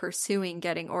actively pursuing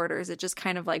getting orders. It just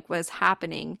kind of like was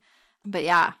happening. But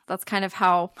yeah, that's kind of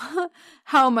how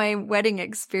my wedding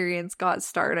experience got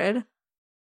started.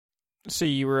 So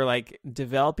you were like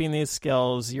developing these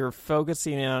skills, you're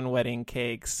focusing in on wedding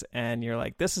cakes, and you're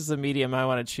like, this is the medium I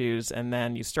want to choose. And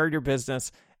then you started your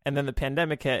business, and then the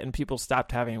pandemic hit and people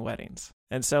stopped having weddings.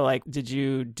 And so like, did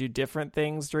you do different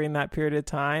things during that period of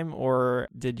time, or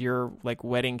did your like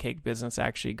wedding cake business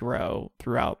actually grow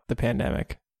throughout the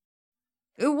pandemic?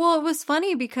 Well, it was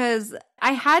funny because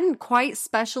I hadn't quite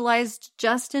specialized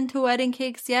just into wedding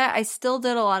cakes yet. I still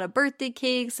did a lot of birthday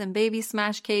cakes and baby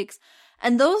smash cakes,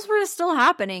 and those were still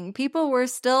happening. People were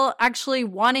still actually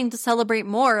wanting to celebrate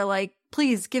more, like,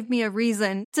 please give me a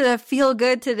reason to feel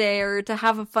good today or to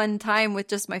have a fun time with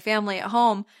just my family at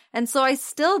home. And so I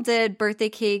still did birthday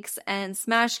cakes and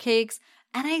smash cakes,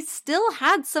 and I still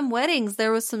had some weddings.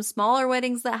 There was some smaller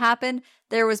weddings that happened.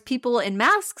 There was people in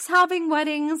masks having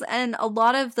weddings, and a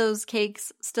lot of those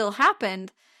cakes still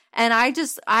happened. And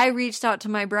I reached out to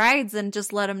my brides and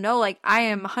just let them know, like, I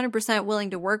am 100%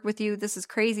 willing to work with you. This is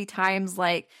crazy times.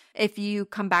 Like, if you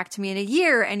come back to me in a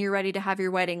year and you're ready to have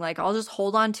your wedding, like, I'll just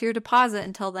hold on to your deposit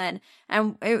until then.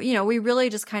 And, we really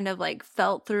just kind of like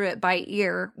felt through it by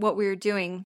ear what we were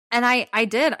doing. And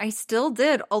I still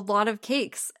did a lot of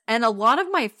cakes. And a lot of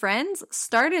my friends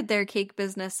started their cake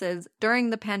businesses during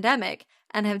the pandemic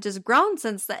and have just grown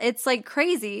since then. It's like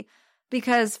crazy.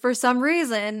 Because for some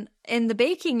reason in the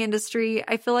baking industry,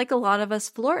 I feel like a lot of us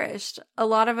flourished. A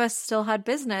lot of us still had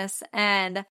business,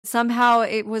 and somehow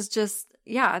it was just,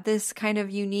 this kind of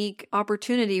unique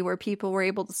opportunity where people were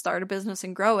able to start a business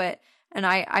and grow it. And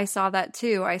I saw that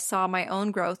too. I saw my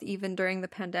own growth even during the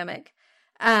pandemic.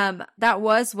 That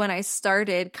was when I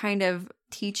started kind of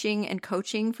teaching and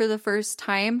coaching for the first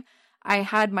time. I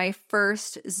had my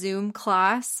first Zoom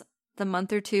class the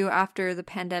month or two after the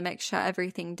pandemic shut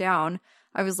everything down.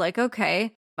 I was like,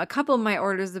 okay, A couple of my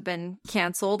orders have been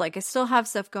canceled. Like, I still have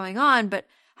stuff going on, but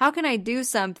how can I do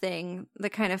something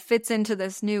that kind of fits into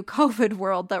this new COVID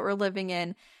world that we're living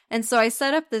in? And so I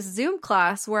set up this Zoom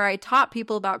class where I taught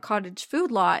people about cottage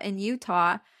food law in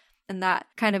Utah, and that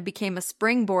kind of became a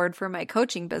springboard for my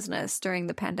coaching business during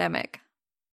the pandemic.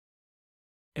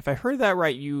 If I heard that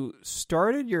right, you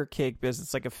started your cake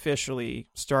business, like officially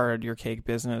started your cake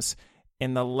business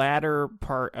in the latter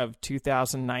part of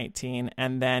 2019.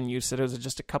 And then you said it was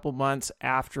just a couple months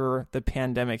after the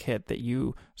pandemic hit that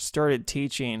you started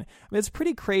teaching. I mean, it's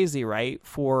pretty crazy, right?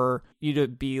 For you to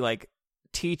be like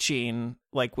teaching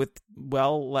like with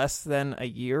less than a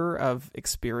year of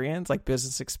experience, like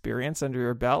business experience under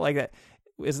your belt. Like that,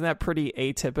 isn't that pretty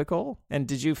atypical? And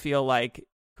did you feel like,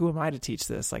 who am I to teach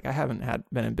this? Like, I haven't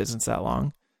been in business that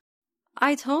long.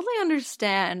 I totally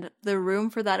understand the room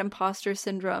for that imposter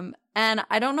syndrome. And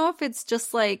I don't know if it's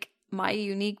just like my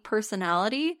unique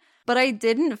personality, but I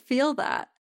didn't feel that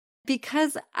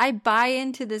because I buy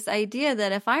into this idea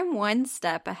that if I'm one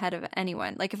step ahead of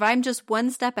anyone, like if I'm just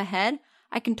one step ahead,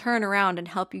 I can turn around and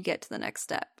help you get to the next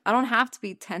step. I don't have to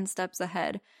be 10 steps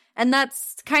ahead. And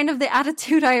that's kind of the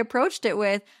attitude I approached it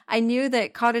with. I knew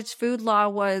that cottage food law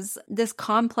was this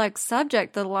complex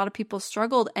subject that a lot of people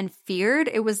struggled and feared.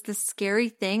 It was this scary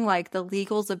thing, like the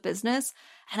legals of business.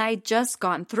 And I'd just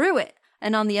gone through it.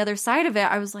 And on the other side of it,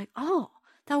 I was like, oh,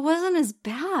 that wasn't as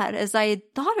bad as I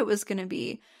had thought it was going to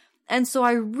be. And so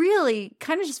I really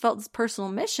kind of just felt this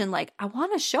personal mission, like I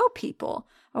want to show people.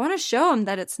 I want to show them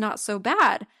that it's not so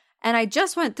bad. And I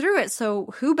just went through it,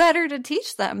 so who better to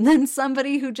teach them than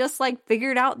somebody who just like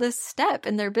figured out this step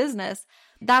in their business?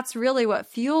 That's really what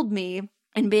fueled me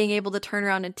in being able to turn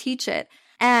around and teach it.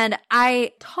 And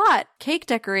I taught cake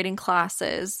decorating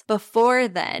classes before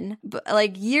then,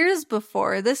 like years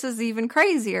before. This is even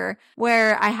crazier,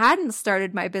 where I hadn't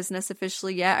started my business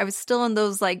officially yet. I was still in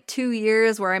those like 2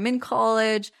 years where I'm in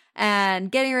college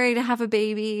and getting ready to have a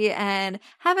baby and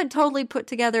haven't totally put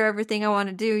together everything I want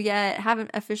to do yet,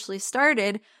 haven't officially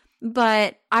started,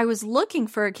 but I was looking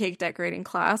for a cake decorating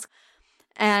class,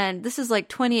 and this is like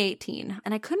 2018,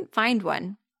 and I couldn't find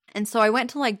one. And so I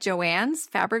went to like Joann's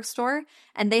fabric store,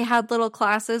 and they had little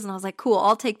classes, and I was like, cool,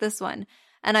 I'll take this one.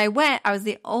 And I was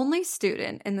the only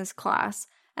student in this class,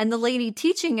 and the lady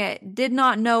teaching it did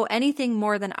not know anything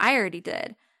more than I already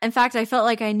did. In fact, I felt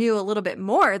like I knew a little bit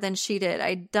more than she did.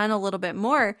 I'd done a little bit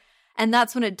more. And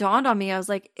that's when it dawned on me. I was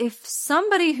like, if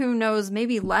somebody who knows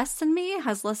maybe less than me,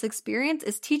 has less experience,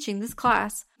 is teaching this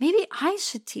class, maybe I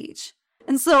should teach.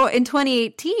 And so in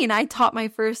 2018, I taught my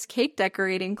first cake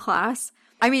decorating class.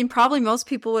 I mean, probably most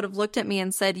people would have looked at me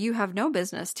and said, you have no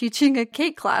business teaching a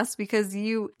cake class because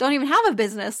you don't even have a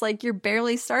business. Like, you're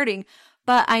barely starting.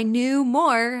 But I knew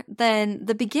more than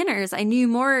the beginners. I knew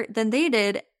more than they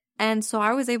did. And so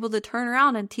I was able to turn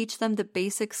around and teach them the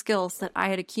basic skills that I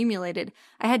had accumulated.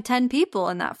 I had 10 people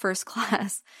in that first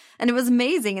class, and it was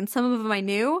amazing. And some of them I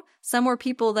knew, some were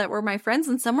people that were my friends,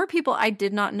 and some were people I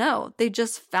did not know. They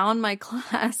just found my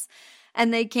class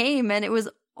and they came, and it was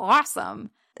awesome.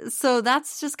 So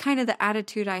that's just kind of the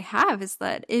attitude I have, is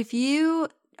that if you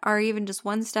are even just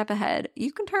one step ahead,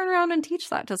 you can turn around and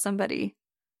teach that to somebody.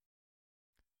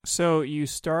 So you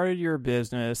started your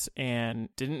business and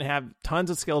didn't have tons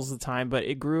of skills at the time, but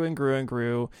it grew and grew and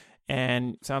grew.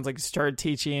 And sounds like you started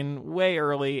teaching way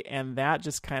early, and that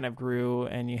just kind of grew,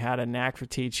 and you had a knack for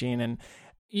teaching. And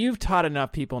you've taught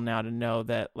enough people now to know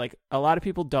that like a lot of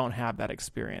people don't have that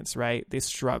experience, right? They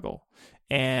struggle,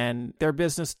 and their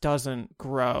business doesn't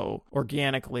grow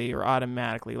organically or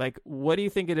automatically. Like, what do you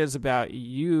think it is about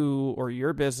you or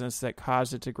your business that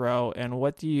caused it to grow? And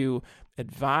what do you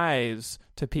advise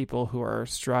to people who are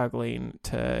struggling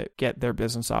to get their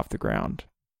business off the ground?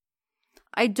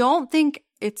 I don't think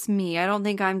it's me. I don't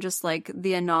think I'm just like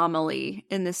the anomaly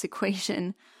in this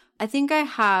equation. I think I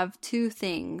have two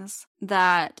things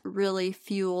that really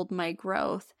fueled my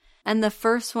growth. And the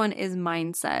first one is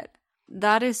mindset.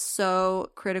 That is so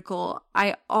critical.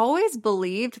 I always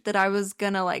believed that I was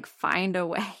gonna like find a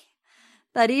way.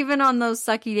 That even on those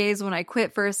sucky days when I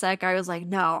quit for a sec, I was like,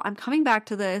 no, I'm coming back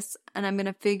to this and I'm going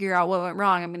to figure out what went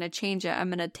wrong. I'm going to change it. I'm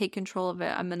going to take control of it.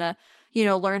 I'm going to,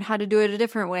 learn how to do it a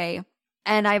different way.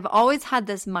 And I've always had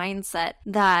this mindset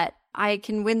that I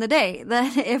can win the day,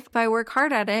 that if I work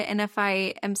hard at it and if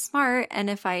I am smart and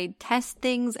if I test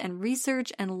things and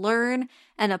research and learn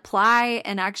and apply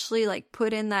and actually like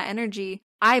put in that energy,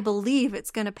 I believe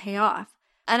it's going to pay off.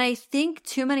 And I think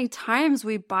too many times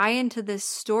we buy into this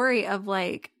story of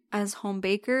like, as home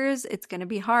bakers, it's going to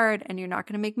be hard and you're not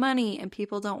going to make money and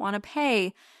people don't want to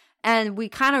pay. And we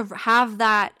kind of have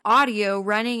that audio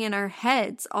running in our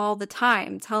heads all the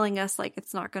time, telling us like,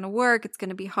 it's not going to work. It's going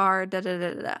to be hard, da, da,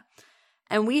 da, da, da.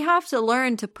 And we have to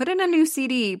learn to put in a new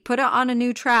CD, put it on a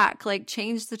new track, like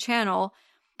change the channel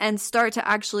and start to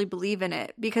actually believe in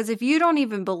it. Because if you don't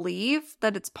even believe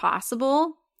that it's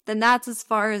possible, then that's as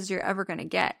far as you're ever going to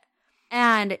get.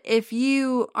 And if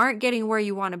you aren't getting where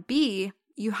you want to be,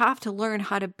 you have to learn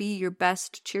how to be your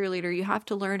best cheerleader. You have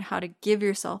to learn how to give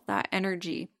yourself that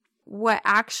energy. What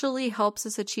actually helps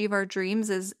us achieve our dreams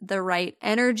is the right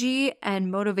energy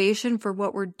and motivation for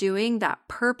what we're doing, that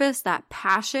purpose, that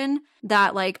passion,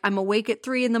 that like I'm awake at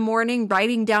 3 a.m.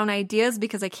 writing down ideas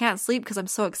because I can't sleep because I'm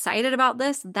so excited about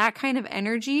this. That kind of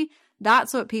energy,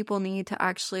 that's what people need to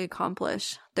actually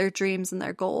accomplish their dreams and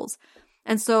their goals.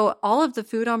 And so all of the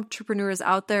food entrepreneurs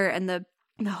out there and the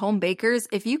home bakers,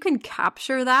 if you can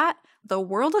capture that, the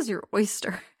world is your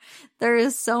oyster. There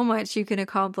is so much you can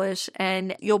accomplish,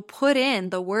 and you'll put in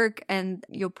the work and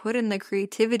you'll put in the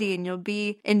creativity and you'll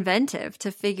be inventive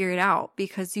to figure it out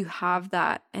because you have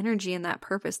that energy and that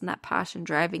purpose and that passion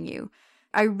driving you.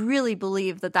 I really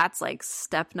believe that that's like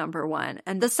step number 1.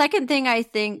 And the second thing I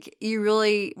think you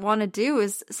really want to do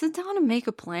is sit down and make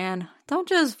a plan. Don't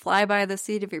just fly by the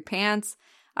seat of your pants.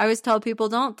 I always tell people,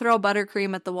 don't throw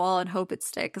buttercream at the wall and hope it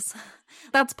sticks.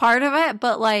 That's part of it,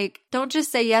 but like, don't just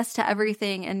say yes to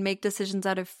everything and make decisions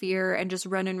out of fear and just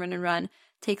run and run and run.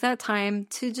 Take that time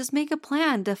to just make a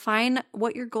plan, define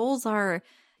what your goals are.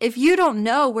 If you don't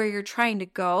know where you're trying to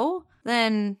go,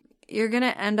 then you're going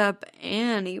to end up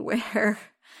anywhere.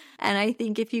 And I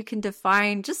think if you can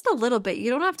define just a little bit, you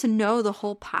don't have to know the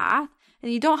whole path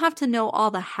and you don't have to know all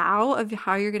the how of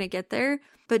how you're going to get there.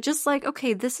 But just like,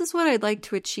 okay, this is what I'd like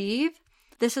to achieve.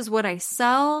 This is what I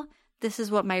sell. This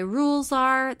is what my rules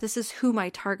are. This is who my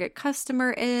target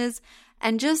customer is.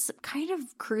 And just kind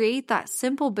of create that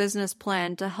simple business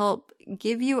plan to help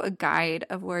give you a guide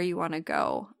of where you want to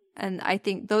go. And I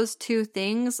think those two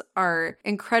things are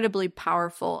incredibly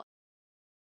powerful.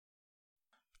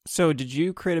 So did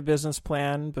you create a business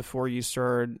plan before you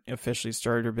officially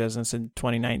started your business in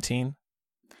 2019?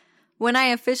 When I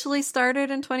officially started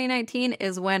in 2019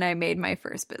 is when I made my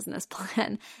first business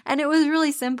plan. And it was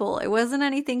really simple. It wasn't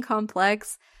anything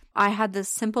complex. I had this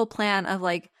simple plan of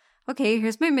like, okay,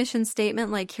 here's my mission statement.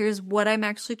 Like, here's what I'm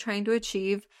actually trying to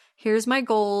achieve. Here's my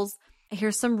goals.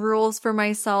 Here's some rules for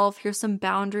myself. Here's some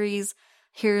boundaries.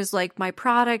 Here's like my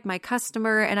product, my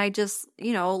customer. And I just,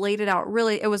 laid it out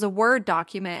really. It was a Word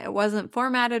document. It wasn't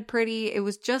formatted pretty. It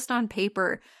was just on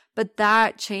paper. But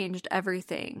that changed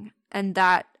everything. And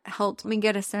that helped me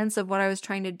get a sense of what I was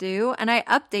trying to do. And I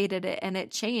updated it and it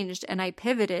changed and I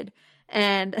pivoted.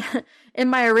 And in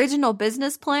my original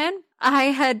business plan, I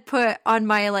had put on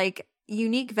my like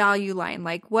unique value line,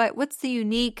 like what's the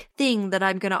unique thing that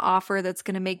I'm going to offer that's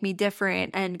going to make me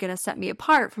different and going to set me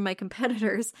apart from my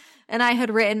competitors. And I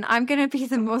had written, I'm going to be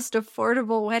the most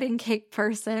affordable wedding cake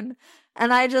person.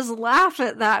 And I just laugh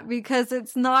at that because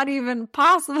it's not even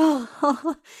possible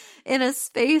in a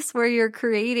space where you're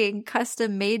creating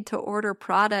custom made to order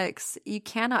products. You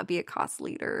cannot be a cost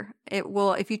leader. It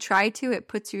will, if you try to, it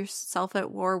puts yourself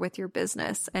at war with your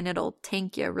business and it'll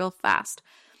tank you real fast.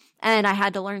 And I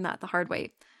had to learn that the hard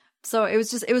way. So it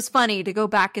was funny to go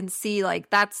back and see like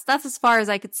that's as far as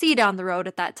I could see down the road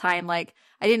at that time. Like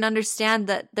I didn't understand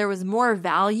that there was more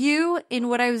value in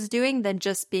what I was doing than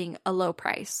just being a low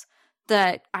price.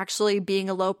 That actually being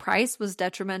a low price was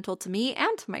detrimental to me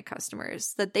and to my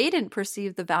customers, that they didn't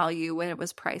perceive the value when it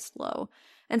was priced low.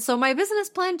 And so my business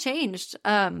plan changed.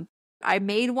 I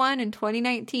made one in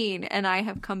 2019 and I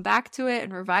have come back to it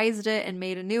and revised it and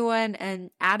made a new one and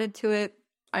added to it.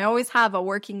 I always have a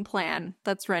working plan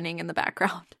that's running in the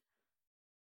background.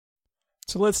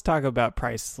 So let's talk about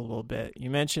prices a little bit. You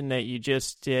mentioned that you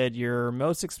just did your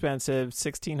most expensive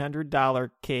 $1,600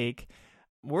 cake.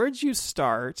 Where'd you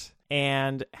start?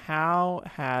 And how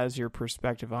has your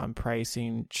perspective on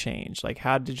pricing changed? Like,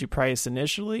 how did you price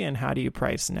initially and how do you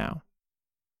price now?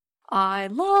 I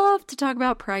love to talk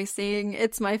about pricing.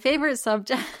 It's my favorite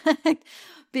subject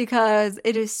because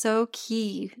it is so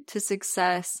key to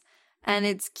success. And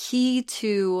it's key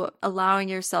to allowing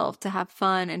yourself to have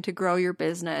fun and to grow your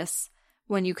business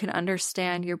when you can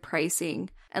understand your pricing.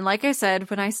 And like I said,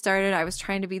 when I started, I was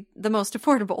trying to be the most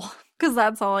affordable because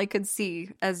that's all I could see,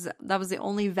 as that was the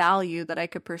only value that I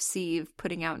could perceive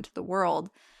putting out into the world.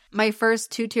 My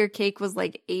first 2-tier cake was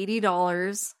like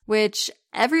 $80, which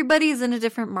everybody's in a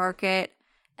different market.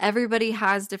 Everybody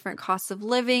has different costs of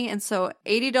living. And so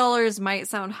 $80 might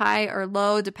sound high or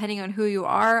low depending on who you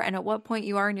are and at what point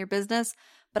you are in your business.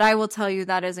 But I will tell you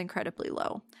that is incredibly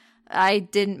low. I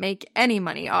didn't make any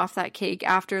money off that cake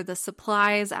after the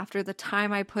supplies, after the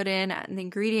time I put in and the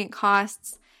ingredient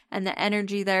costs and the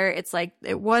energy there. It's like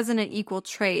it wasn't an equal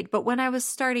trade. But when I was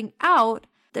starting out,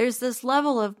 there's this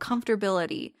level of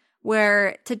comfortability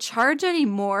where to charge any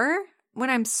more when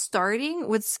I'm starting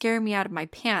would scare me out of my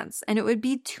pants. And it would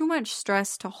be too much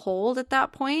stress to hold at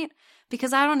that point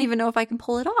because I don't even know if I can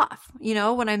pull it off,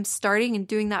 when I'm starting and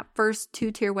doing that first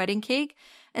 2-tier wedding cake.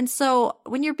 And so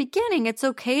when you're beginning, it's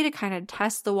okay to kind of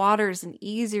test the waters and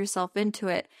ease yourself into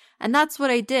it. And that's what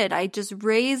I did. I just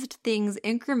raised things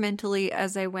incrementally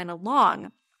as I went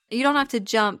along. You don't have to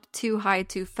jump too high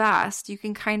too fast. You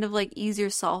can kind of like ease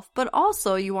yourself, but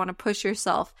also you want to push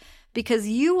yourself because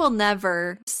you will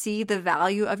never see the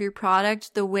value of your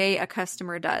product the way a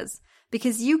customer does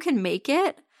because you can make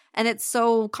it and it's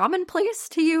so commonplace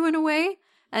to you in a way.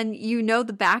 And you know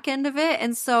the back end of it.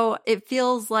 And so it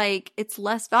feels like it's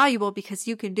less valuable because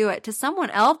you can do it. To someone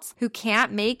else who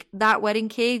can't make that wedding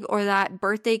cake or that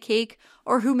birthday cake,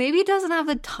 or who maybe doesn't have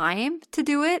the time to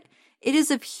do it, it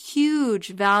is of huge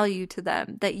value to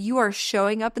them that you are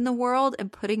showing up in the world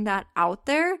and putting that out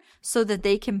there so that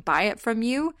they can buy it from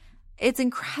you. It's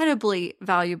incredibly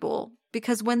valuable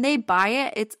because when they buy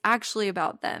it, it's actually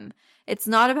about them. It's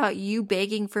not about you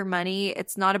begging for money.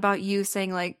 It's not about you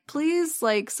saying like, please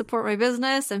like support my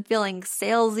business and feeling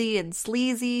salesy and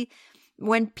sleazy.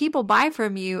 When people buy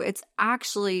from you, it's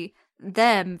actually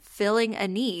them filling a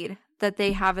need that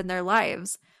they have in their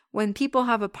lives. When people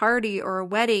have a party or a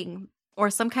wedding or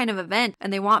some kind of event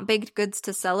and they want baked goods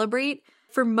to celebrate,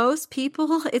 for most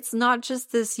people, it's not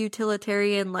just this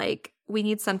utilitarian, like we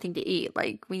need something to eat.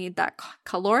 Like we need that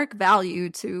caloric value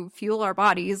to fuel our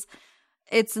bodies.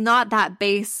 It's not that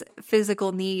base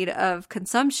physical need of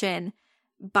consumption.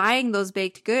 Buying those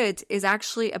baked goods is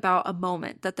actually about a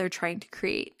moment that they're trying to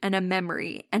create and a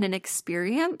memory and an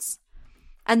experience.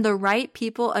 And the right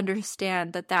people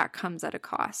understand that that comes at a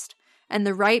cost. And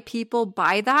the right people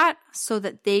buy that so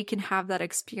that they can have that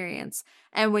experience.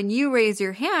 And when you raise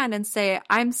your hand and say,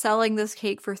 I'm selling this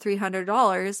cake for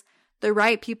 $300, the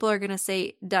right people are going to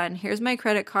say, done. Here's my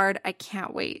credit card. I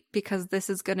can't wait because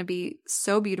this is going to be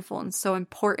so beautiful and so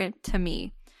important to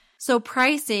me. So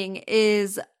pricing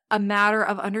is a matter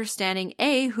of understanding,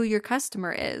 A, who your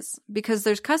customer is, because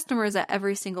there's customers at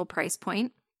every single price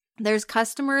point. There's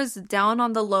customers down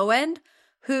on the low end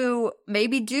who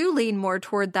maybe do lean more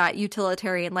toward that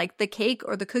utilitarian, like the cake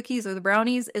or the cookies or the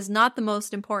brownies is not the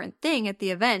most important thing at the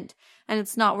event. And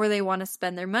it's not where they want to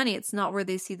spend their money. It's not where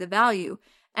they see the value.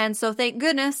 And so thank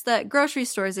goodness that grocery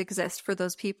stores exist for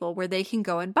those people where they can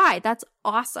go and buy. That's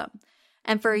awesome.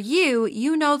 And for you,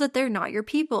 you know that they're not your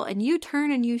people and you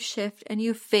turn and you shift and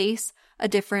you face a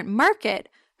different market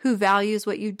who values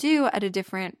what you do at a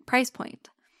different price point.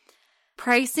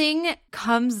 Pricing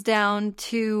comes down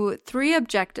to 3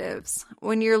 objectives.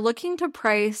 When you're looking to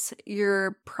price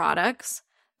your products,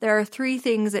 there are 3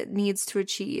 things it needs to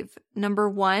achieve. Number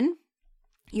 1,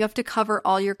 you have to cover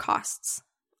all your costs.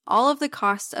 All of the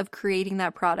costs of creating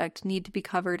that product need to be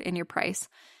covered in your price.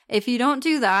 If you don't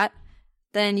do that,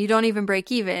 then you don't even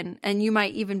break even, and you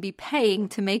might even be paying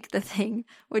to make the thing,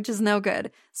 which is no good.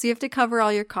 So you have to cover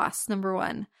all your costs, number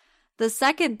 1. The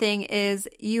second thing is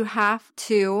you have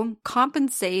to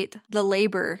compensate the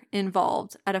labor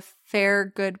involved at a fair,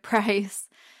 good price.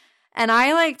 And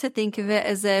I like to think of it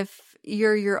as if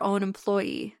you're your own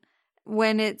employee.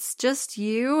 When it's just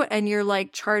you and you're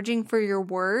like charging for your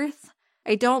worth,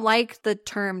 I don't like the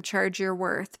term charge your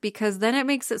worth because then it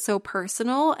makes it so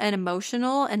personal and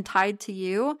emotional and tied to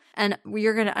you, and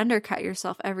you're going to undercut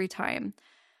yourself every time.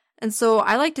 And so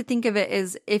I like to think of it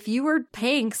as if you were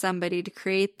paying somebody to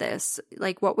create this,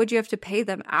 like what would you have to pay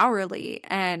them hourly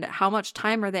and how much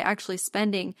time are they actually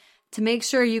spending to make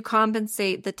sure you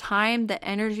compensate the time, the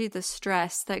energy, the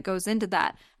stress that goes into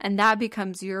that. And that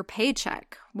becomes your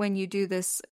paycheck when you do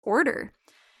this order.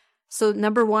 So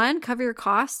number 1, cover your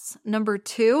costs. Number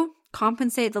 2,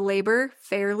 compensate the labor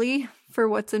fairly for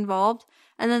what's involved.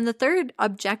 And then the third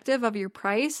objective of your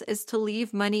price is to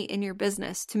leave money in your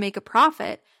business, to make a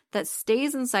profit that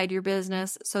stays inside your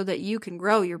business so that you can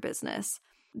grow your business.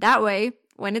 That way,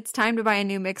 when it's time to buy a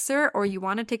new mixer or you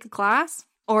want to take a class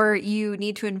or you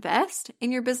need to invest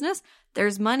in your business,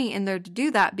 there's money in there to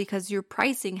do that because your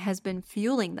pricing has been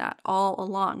fueling that all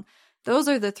along. Those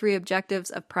are the 3 objectives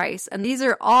of price. And these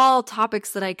are all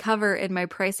topics that I cover in my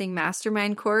Pricing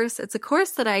Mastermind course. It's a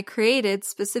course that I created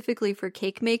specifically for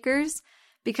cake makers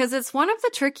because it's one of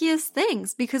the trickiest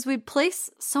things because we place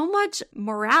so much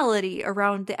morality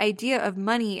around the idea of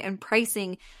money and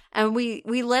pricing, and we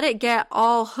let it get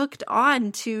all hooked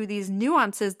on to these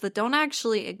nuances that don't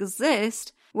actually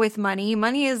exist with money.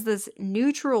 Money is this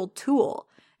neutral tool.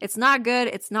 It's not good.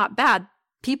 It's not bad.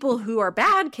 People who are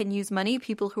bad can use money.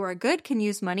 People who are good can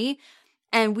use money.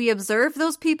 And we observe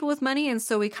those people with money. And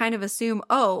so we kind of assume,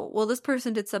 oh, well, this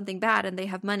person did something bad and they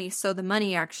have money. So the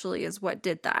money actually is what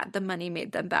did that. The money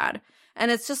made them bad. And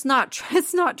it's just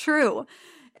it's not true.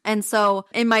 And so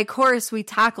in my course, we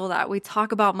tackle that. We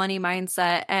talk about money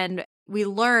mindset, and we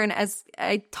learn, as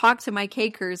I talk to my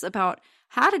cakers, about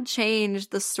how to change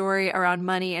the story around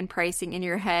money and pricing in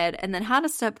your head, and then how to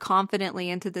step confidently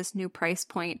into this new price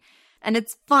point. And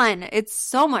it's fun. It's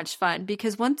so much fun,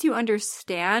 because once you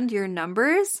understand your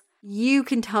numbers, you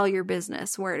can tell your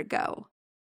business where to go.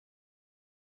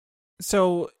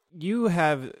 So you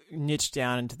have niched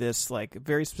down into this like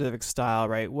very specific style,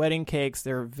 right? Wedding cakes,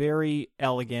 they're very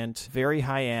elegant, very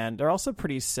high end. They're also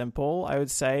pretty simple, I would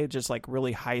say, just like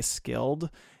really high skilled,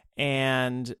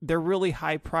 and they're really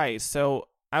high priced. So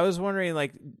I was wondering,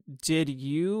 like, did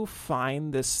you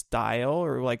find this style,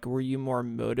 or like, were you more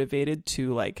motivated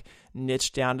to like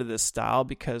niche down to this style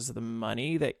because the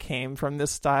money that came from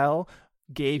this style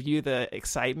gave you the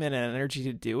excitement and energy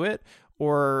to do it?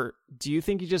 Or do you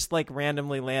think you just like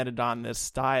randomly landed on this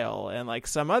style, and like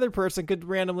some other person could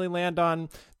randomly land on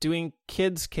doing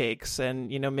kids cakes,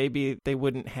 and, you know, maybe they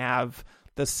wouldn't have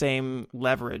the same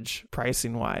leverage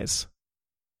pricing wise?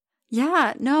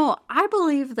 Yeah, no, I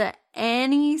believe that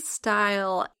any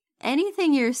style,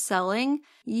 anything you're selling,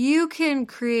 you can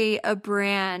create a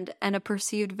brand and a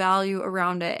perceived value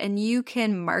around it, and you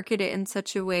can market it in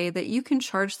such a way that you can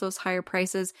charge those higher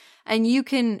prices, and you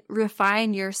can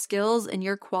refine your skills and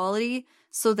your quality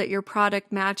so that your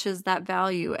product matches that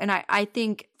value. And I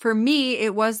think for me,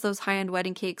 it was those high-end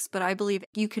wedding cakes, but I believe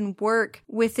you can work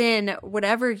within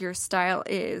whatever your style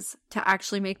is to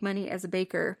actually make money as a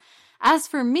baker. As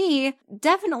for me,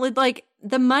 definitely, like,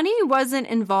 the money wasn't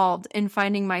involved in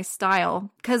finding my style,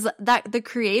 because the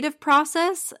creative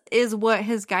process is what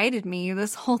has guided me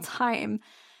this whole time.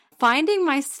 Finding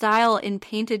my style in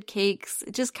painted cakes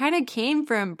just kind of came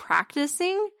from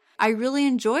practicing. I really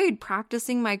enjoyed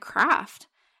practicing my craft.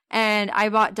 And I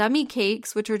bought dummy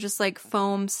cakes, which were just like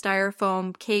foam,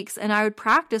 styrofoam cakes, and I would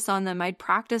practice on them. I'd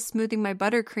practice smoothing my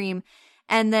buttercream.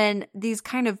 And then these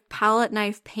kind of palette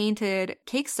knife painted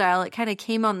cake style, it kind of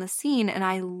came on the scene, and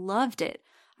I loved it.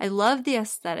 I loved the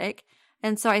aesthetic.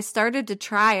 And so I started to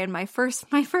try, and my first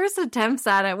attempts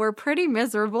at it were pretty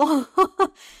miserable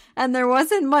and there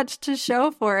wasn't much to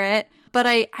show for it, but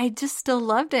I just still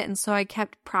loved it. And so I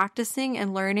kept practicing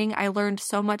and learning. I learned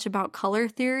so much about color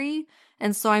theory.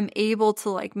 And so I'm able to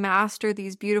like master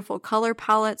these beautiful color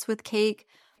palettes with cake.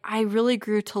 I really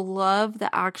grew to love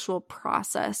the actual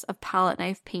process of palette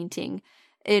knife painting.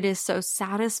 It is so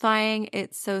satisfying.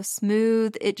 It's so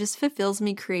smooth. It just fulfills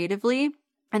me creatively.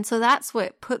 And so that's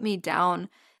what put me down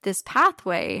this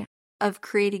pathway of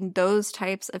creating those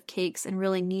types of cakes and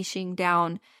really niching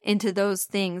down into those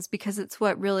things, because it's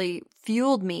what really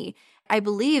fueled me. I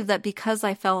believe that because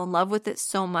I fell in love with it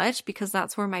so much, because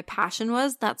that's where my passion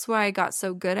was, that's why I got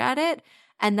so good at it.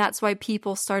 And that's why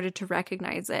people started to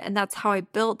recognize it. And that's how I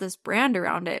built this brand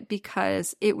around it,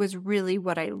 because it was really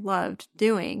what I loved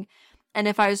doing. And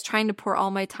if I was trying to pour all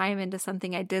my time into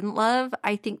something I didn't love,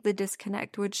 I think the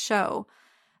disconnect would show.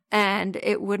 And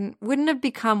it wouldn't have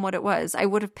become what it was. I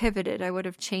would have pivoted. I would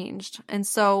have changed. And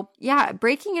so, yeah,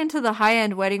 breaking into the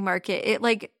high-end wedding market, it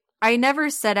like, I never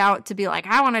set out to be like,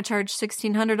 I want to charge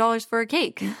 $1,600 for a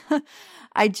cake.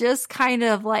 I just kind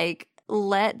of like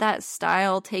let that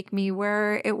style take me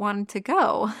where it wanted to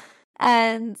go.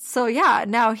 And so, yeah,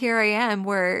 now here I am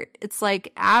where it's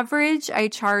like average, I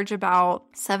charge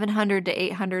about $700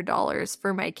 to $800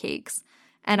 for my cakes.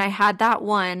 And I had that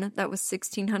one that was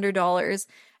 $1,600.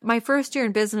 My first year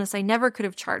in business, I never could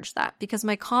have charged that because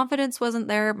my confidence wasn't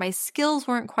there. My skills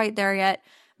weren't quite there yet.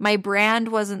 My brand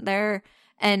wasn't there.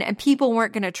 And people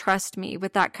weren't going to trust me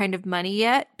with that kind of money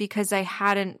yet because I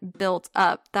hadn't built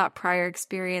up that prior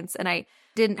experience and I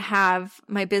didn't have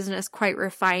my business quite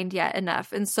refined yet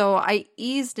enough. And so I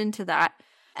eased into that.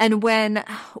 And when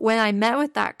I met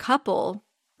with that couple,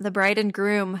 the bride and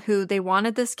groom, who they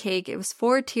wanted this cake, it was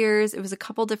 4 tiers, it was a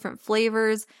couple different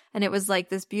flavors, and it was like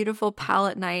this beautiful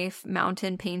palette knife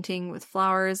mountain painting with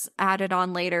flowers added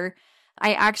on later.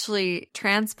 I actually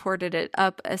transported it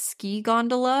up a ski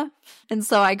gondola. And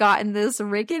so I got in this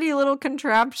rickety little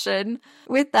contraption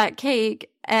with that cake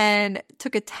and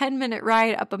took a 10-minute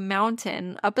ride up a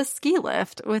mountain, up a ski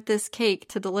lift with this cake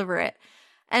to deliver it.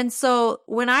 And so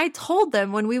when I told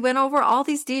them, when we went over all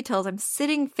these details, I'm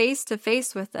sitting face to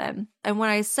face with them. And when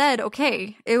I said,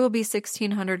 okay, it will be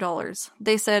 $1,600,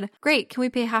 they said, great, can we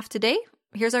pay half today?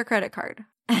 Here's our credit card.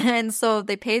 And so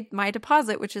they paid my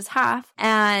deposit, which is half.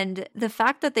 And the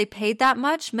fact that they paid that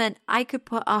much meant I could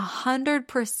put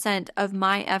 100% of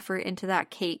my effort into that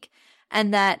cake,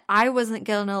 and that I wasn't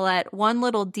going to let one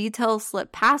little detail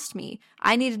slip past me.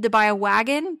 I needed to buy a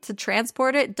wagon to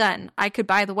transport it. Done. I could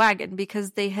buy the wagon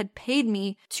because they had paid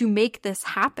me to make this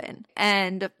happen.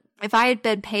 And if I had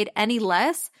been paid any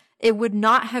less, it would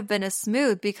not have been as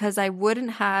smooth because I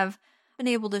wouldn't have been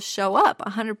able to show up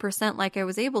 100% like I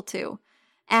was able to.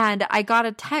 And I got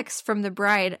a text from the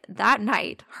bride that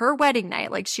night, her wedding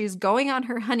night, like she's going on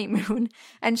her honeymoon,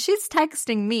 and she's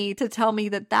texting me to tell me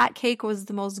that that cake was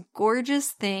the most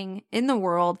gorgeous thing in the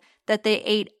world, that they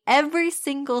ate every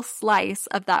single slice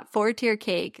of that 4-tier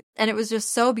cake, and it was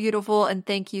just so beautiful, and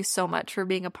thank you so much for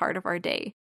being a part of our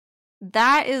day.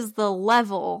 That is the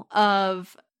level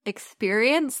of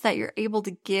experience that you're able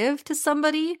to give to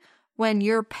somebody when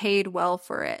you're paid well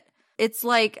for it. It's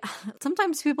like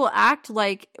sometimes people act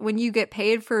like when you get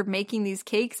paid for making these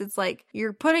cakes, it's like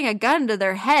you're putting a gun to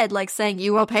their head, like saying,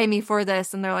 you will pay me for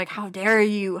this. And they're like, how dare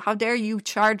you? How dare you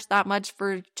charge that much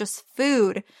for just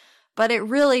food? But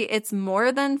it's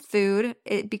more than food.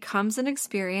 It becomes an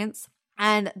experience,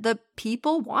 and the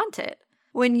people want it.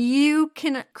 When you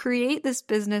can create this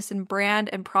business and brand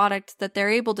and product that they're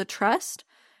able to trust,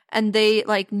 and they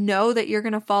like know that you're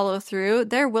going to follow through,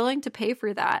 they're willing to pay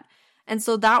for that. And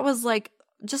so that was like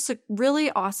just a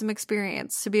really awesome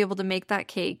experience to be able to make that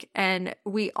cake, and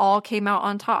we all came out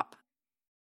on top.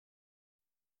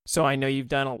 So I know you've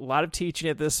done a lot of teaching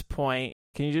at this point.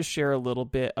 Can you just share a little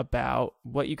bit about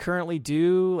what you currently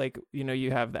do? Like,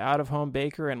 you have the out-of-home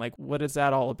baker, and like, what is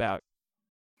that all about?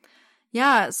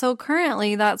 Yeah, so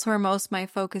currently that's where most of my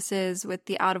focus is with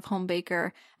the out-of-home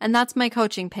baker. And that's my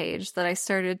coaching page that I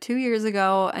started 2 years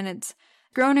ago, and it's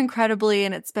grown incredibly,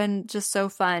 and it's been just so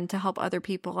fun to help other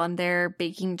people on their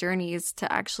baking journeys to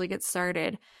actually get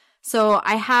started. So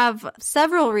I have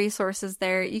several resources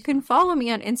there. You can follow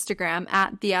me on Instagram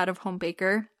at the Out of Home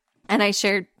Baker, and I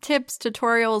share tips,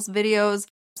 tutorials, videos,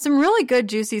 some really good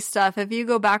juicy stuff. If you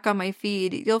go back on my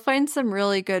feed, you'll find some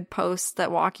really good posts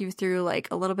that walk you through like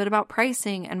a little bit about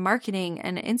pricing and marketing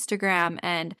and Instagram,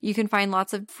 and you can find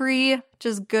lots of free,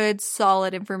 just good,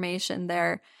 solid information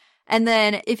there. And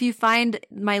then if you find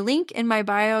my link in my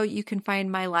bio, you can find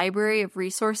my library of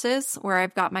resources where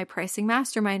I've got my pricing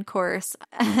mastermind course.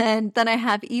 And then I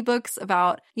have ebooks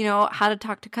about, how to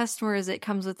talk to customers. It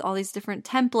comes with all these different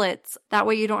templates. That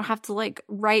way you don't have to like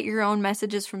write your own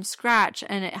messages from scratch,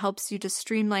 and it helps you to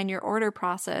streamline your order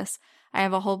process. I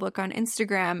have a whole book on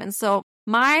Instagram. And so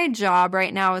my job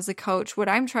right now as a coach, what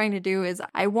I'm trying to do is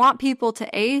I want people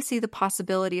to see the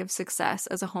possibility of success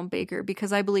as a home baker,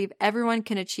 because I believe everyone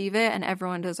can achieve it and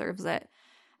everyone deserves it.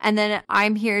 And then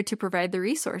I'm here to provide the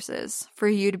resources for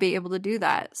you to be able to do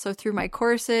that. So through my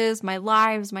courses, my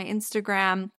lives, my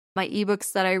Instagram, my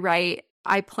ebooks that I write,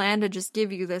 I plan to just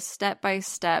give you this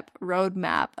step-by-step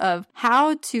roadmap of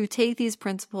how to take these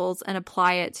principles and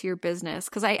apply it to your business.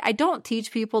 Because I don't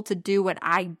teach people to do what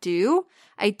I do.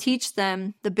 I teach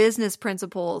them the business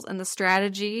principles and the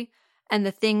strategy and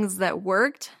the things that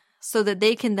worked, so that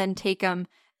they can then take them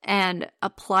and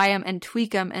apply them and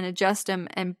tweak them and adjust them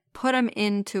and put them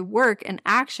into work and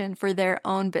action for their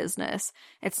own business.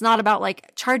 It's not about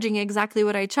like charging exactly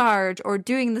what I charge or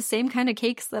doing the same kind of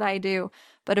cakes that I do,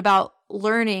 but about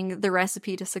learning the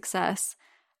recipe to success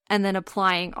and then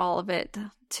applying all of it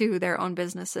to their own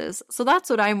businesses. So that's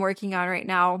what I'm working on right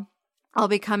now. I'll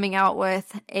be coming out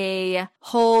with a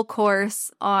whole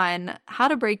course on how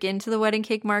to break into the wedding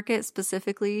cake market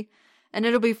specifically. And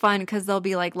it'll be fun because there'll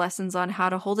be like lessons on how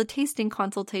to hold a tasting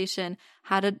consultation,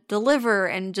 how to deliver,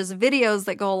 and just videos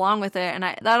that go along with it. And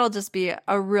that'll just be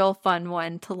a real fun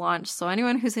one to launch. So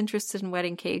anyone who's interested in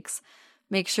wedding cakes,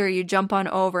 make sure you jump on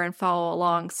over and follow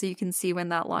along so you can see when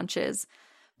that launches.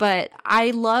 But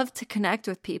I love to connect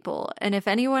with people. And if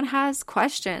anyone has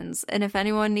questions and if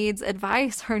anyone needs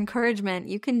advice or encouragement,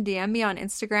 you can DM me on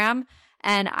Instagram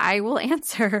and I will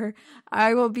answer.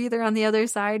 I will be there on the other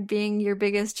side being your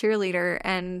biggest cheerleader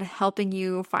and helping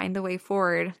you find the way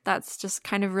forward. That's just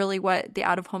kind of really what the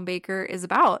Out of Home Baker is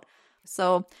about.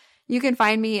 So you can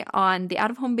find me on the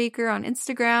Out of Home Baker on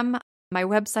Instagram. My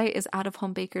website is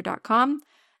outofhomebaker.com.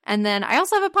 And then I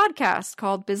also have a podcast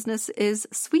called Business is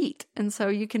Sweet. And so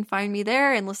you can find me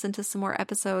there and listen to some more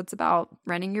episodes about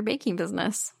running your baking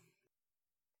business.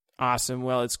 Awesome.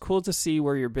 Well, it's cool to see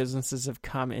where your businesses have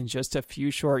come in just a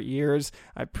few short years.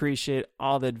 I appreciate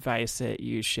all the advice that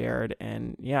you shared.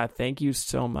 And yeah, thank you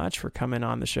so much for coming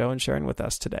on the show and sharing with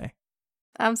us today.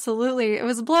 Absolutely. It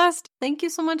was a blast. Thank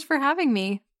you so much for having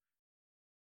me.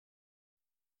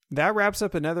 That wraps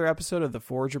up another episode of the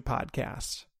Forager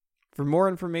Podcast. For more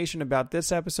information about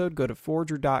this episode, go to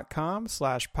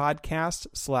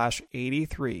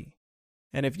forger.com/podcast/83.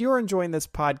 And if you're enjoying this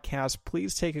podcast,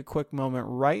 please take a quick moment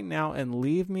right now and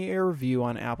leave me a review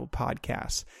on Apple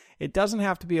Podcasts. It doesn't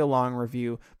have to be a long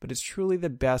review, but it's truly the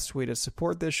best way to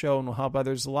support this show and will help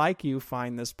others like you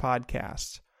find this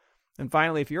podcast. And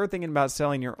finally, if you're thinking about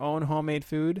selling your own homemade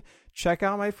food, check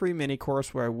out my free mini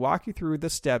course where I walk you through the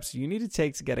steps you need to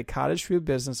take to get a cottage food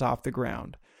business off the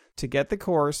ground. To get the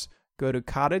course, go to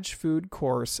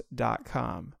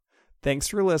cottagefoodcourse.com. Thanks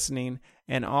for listening,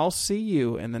 and I'll see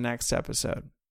you in the next episode.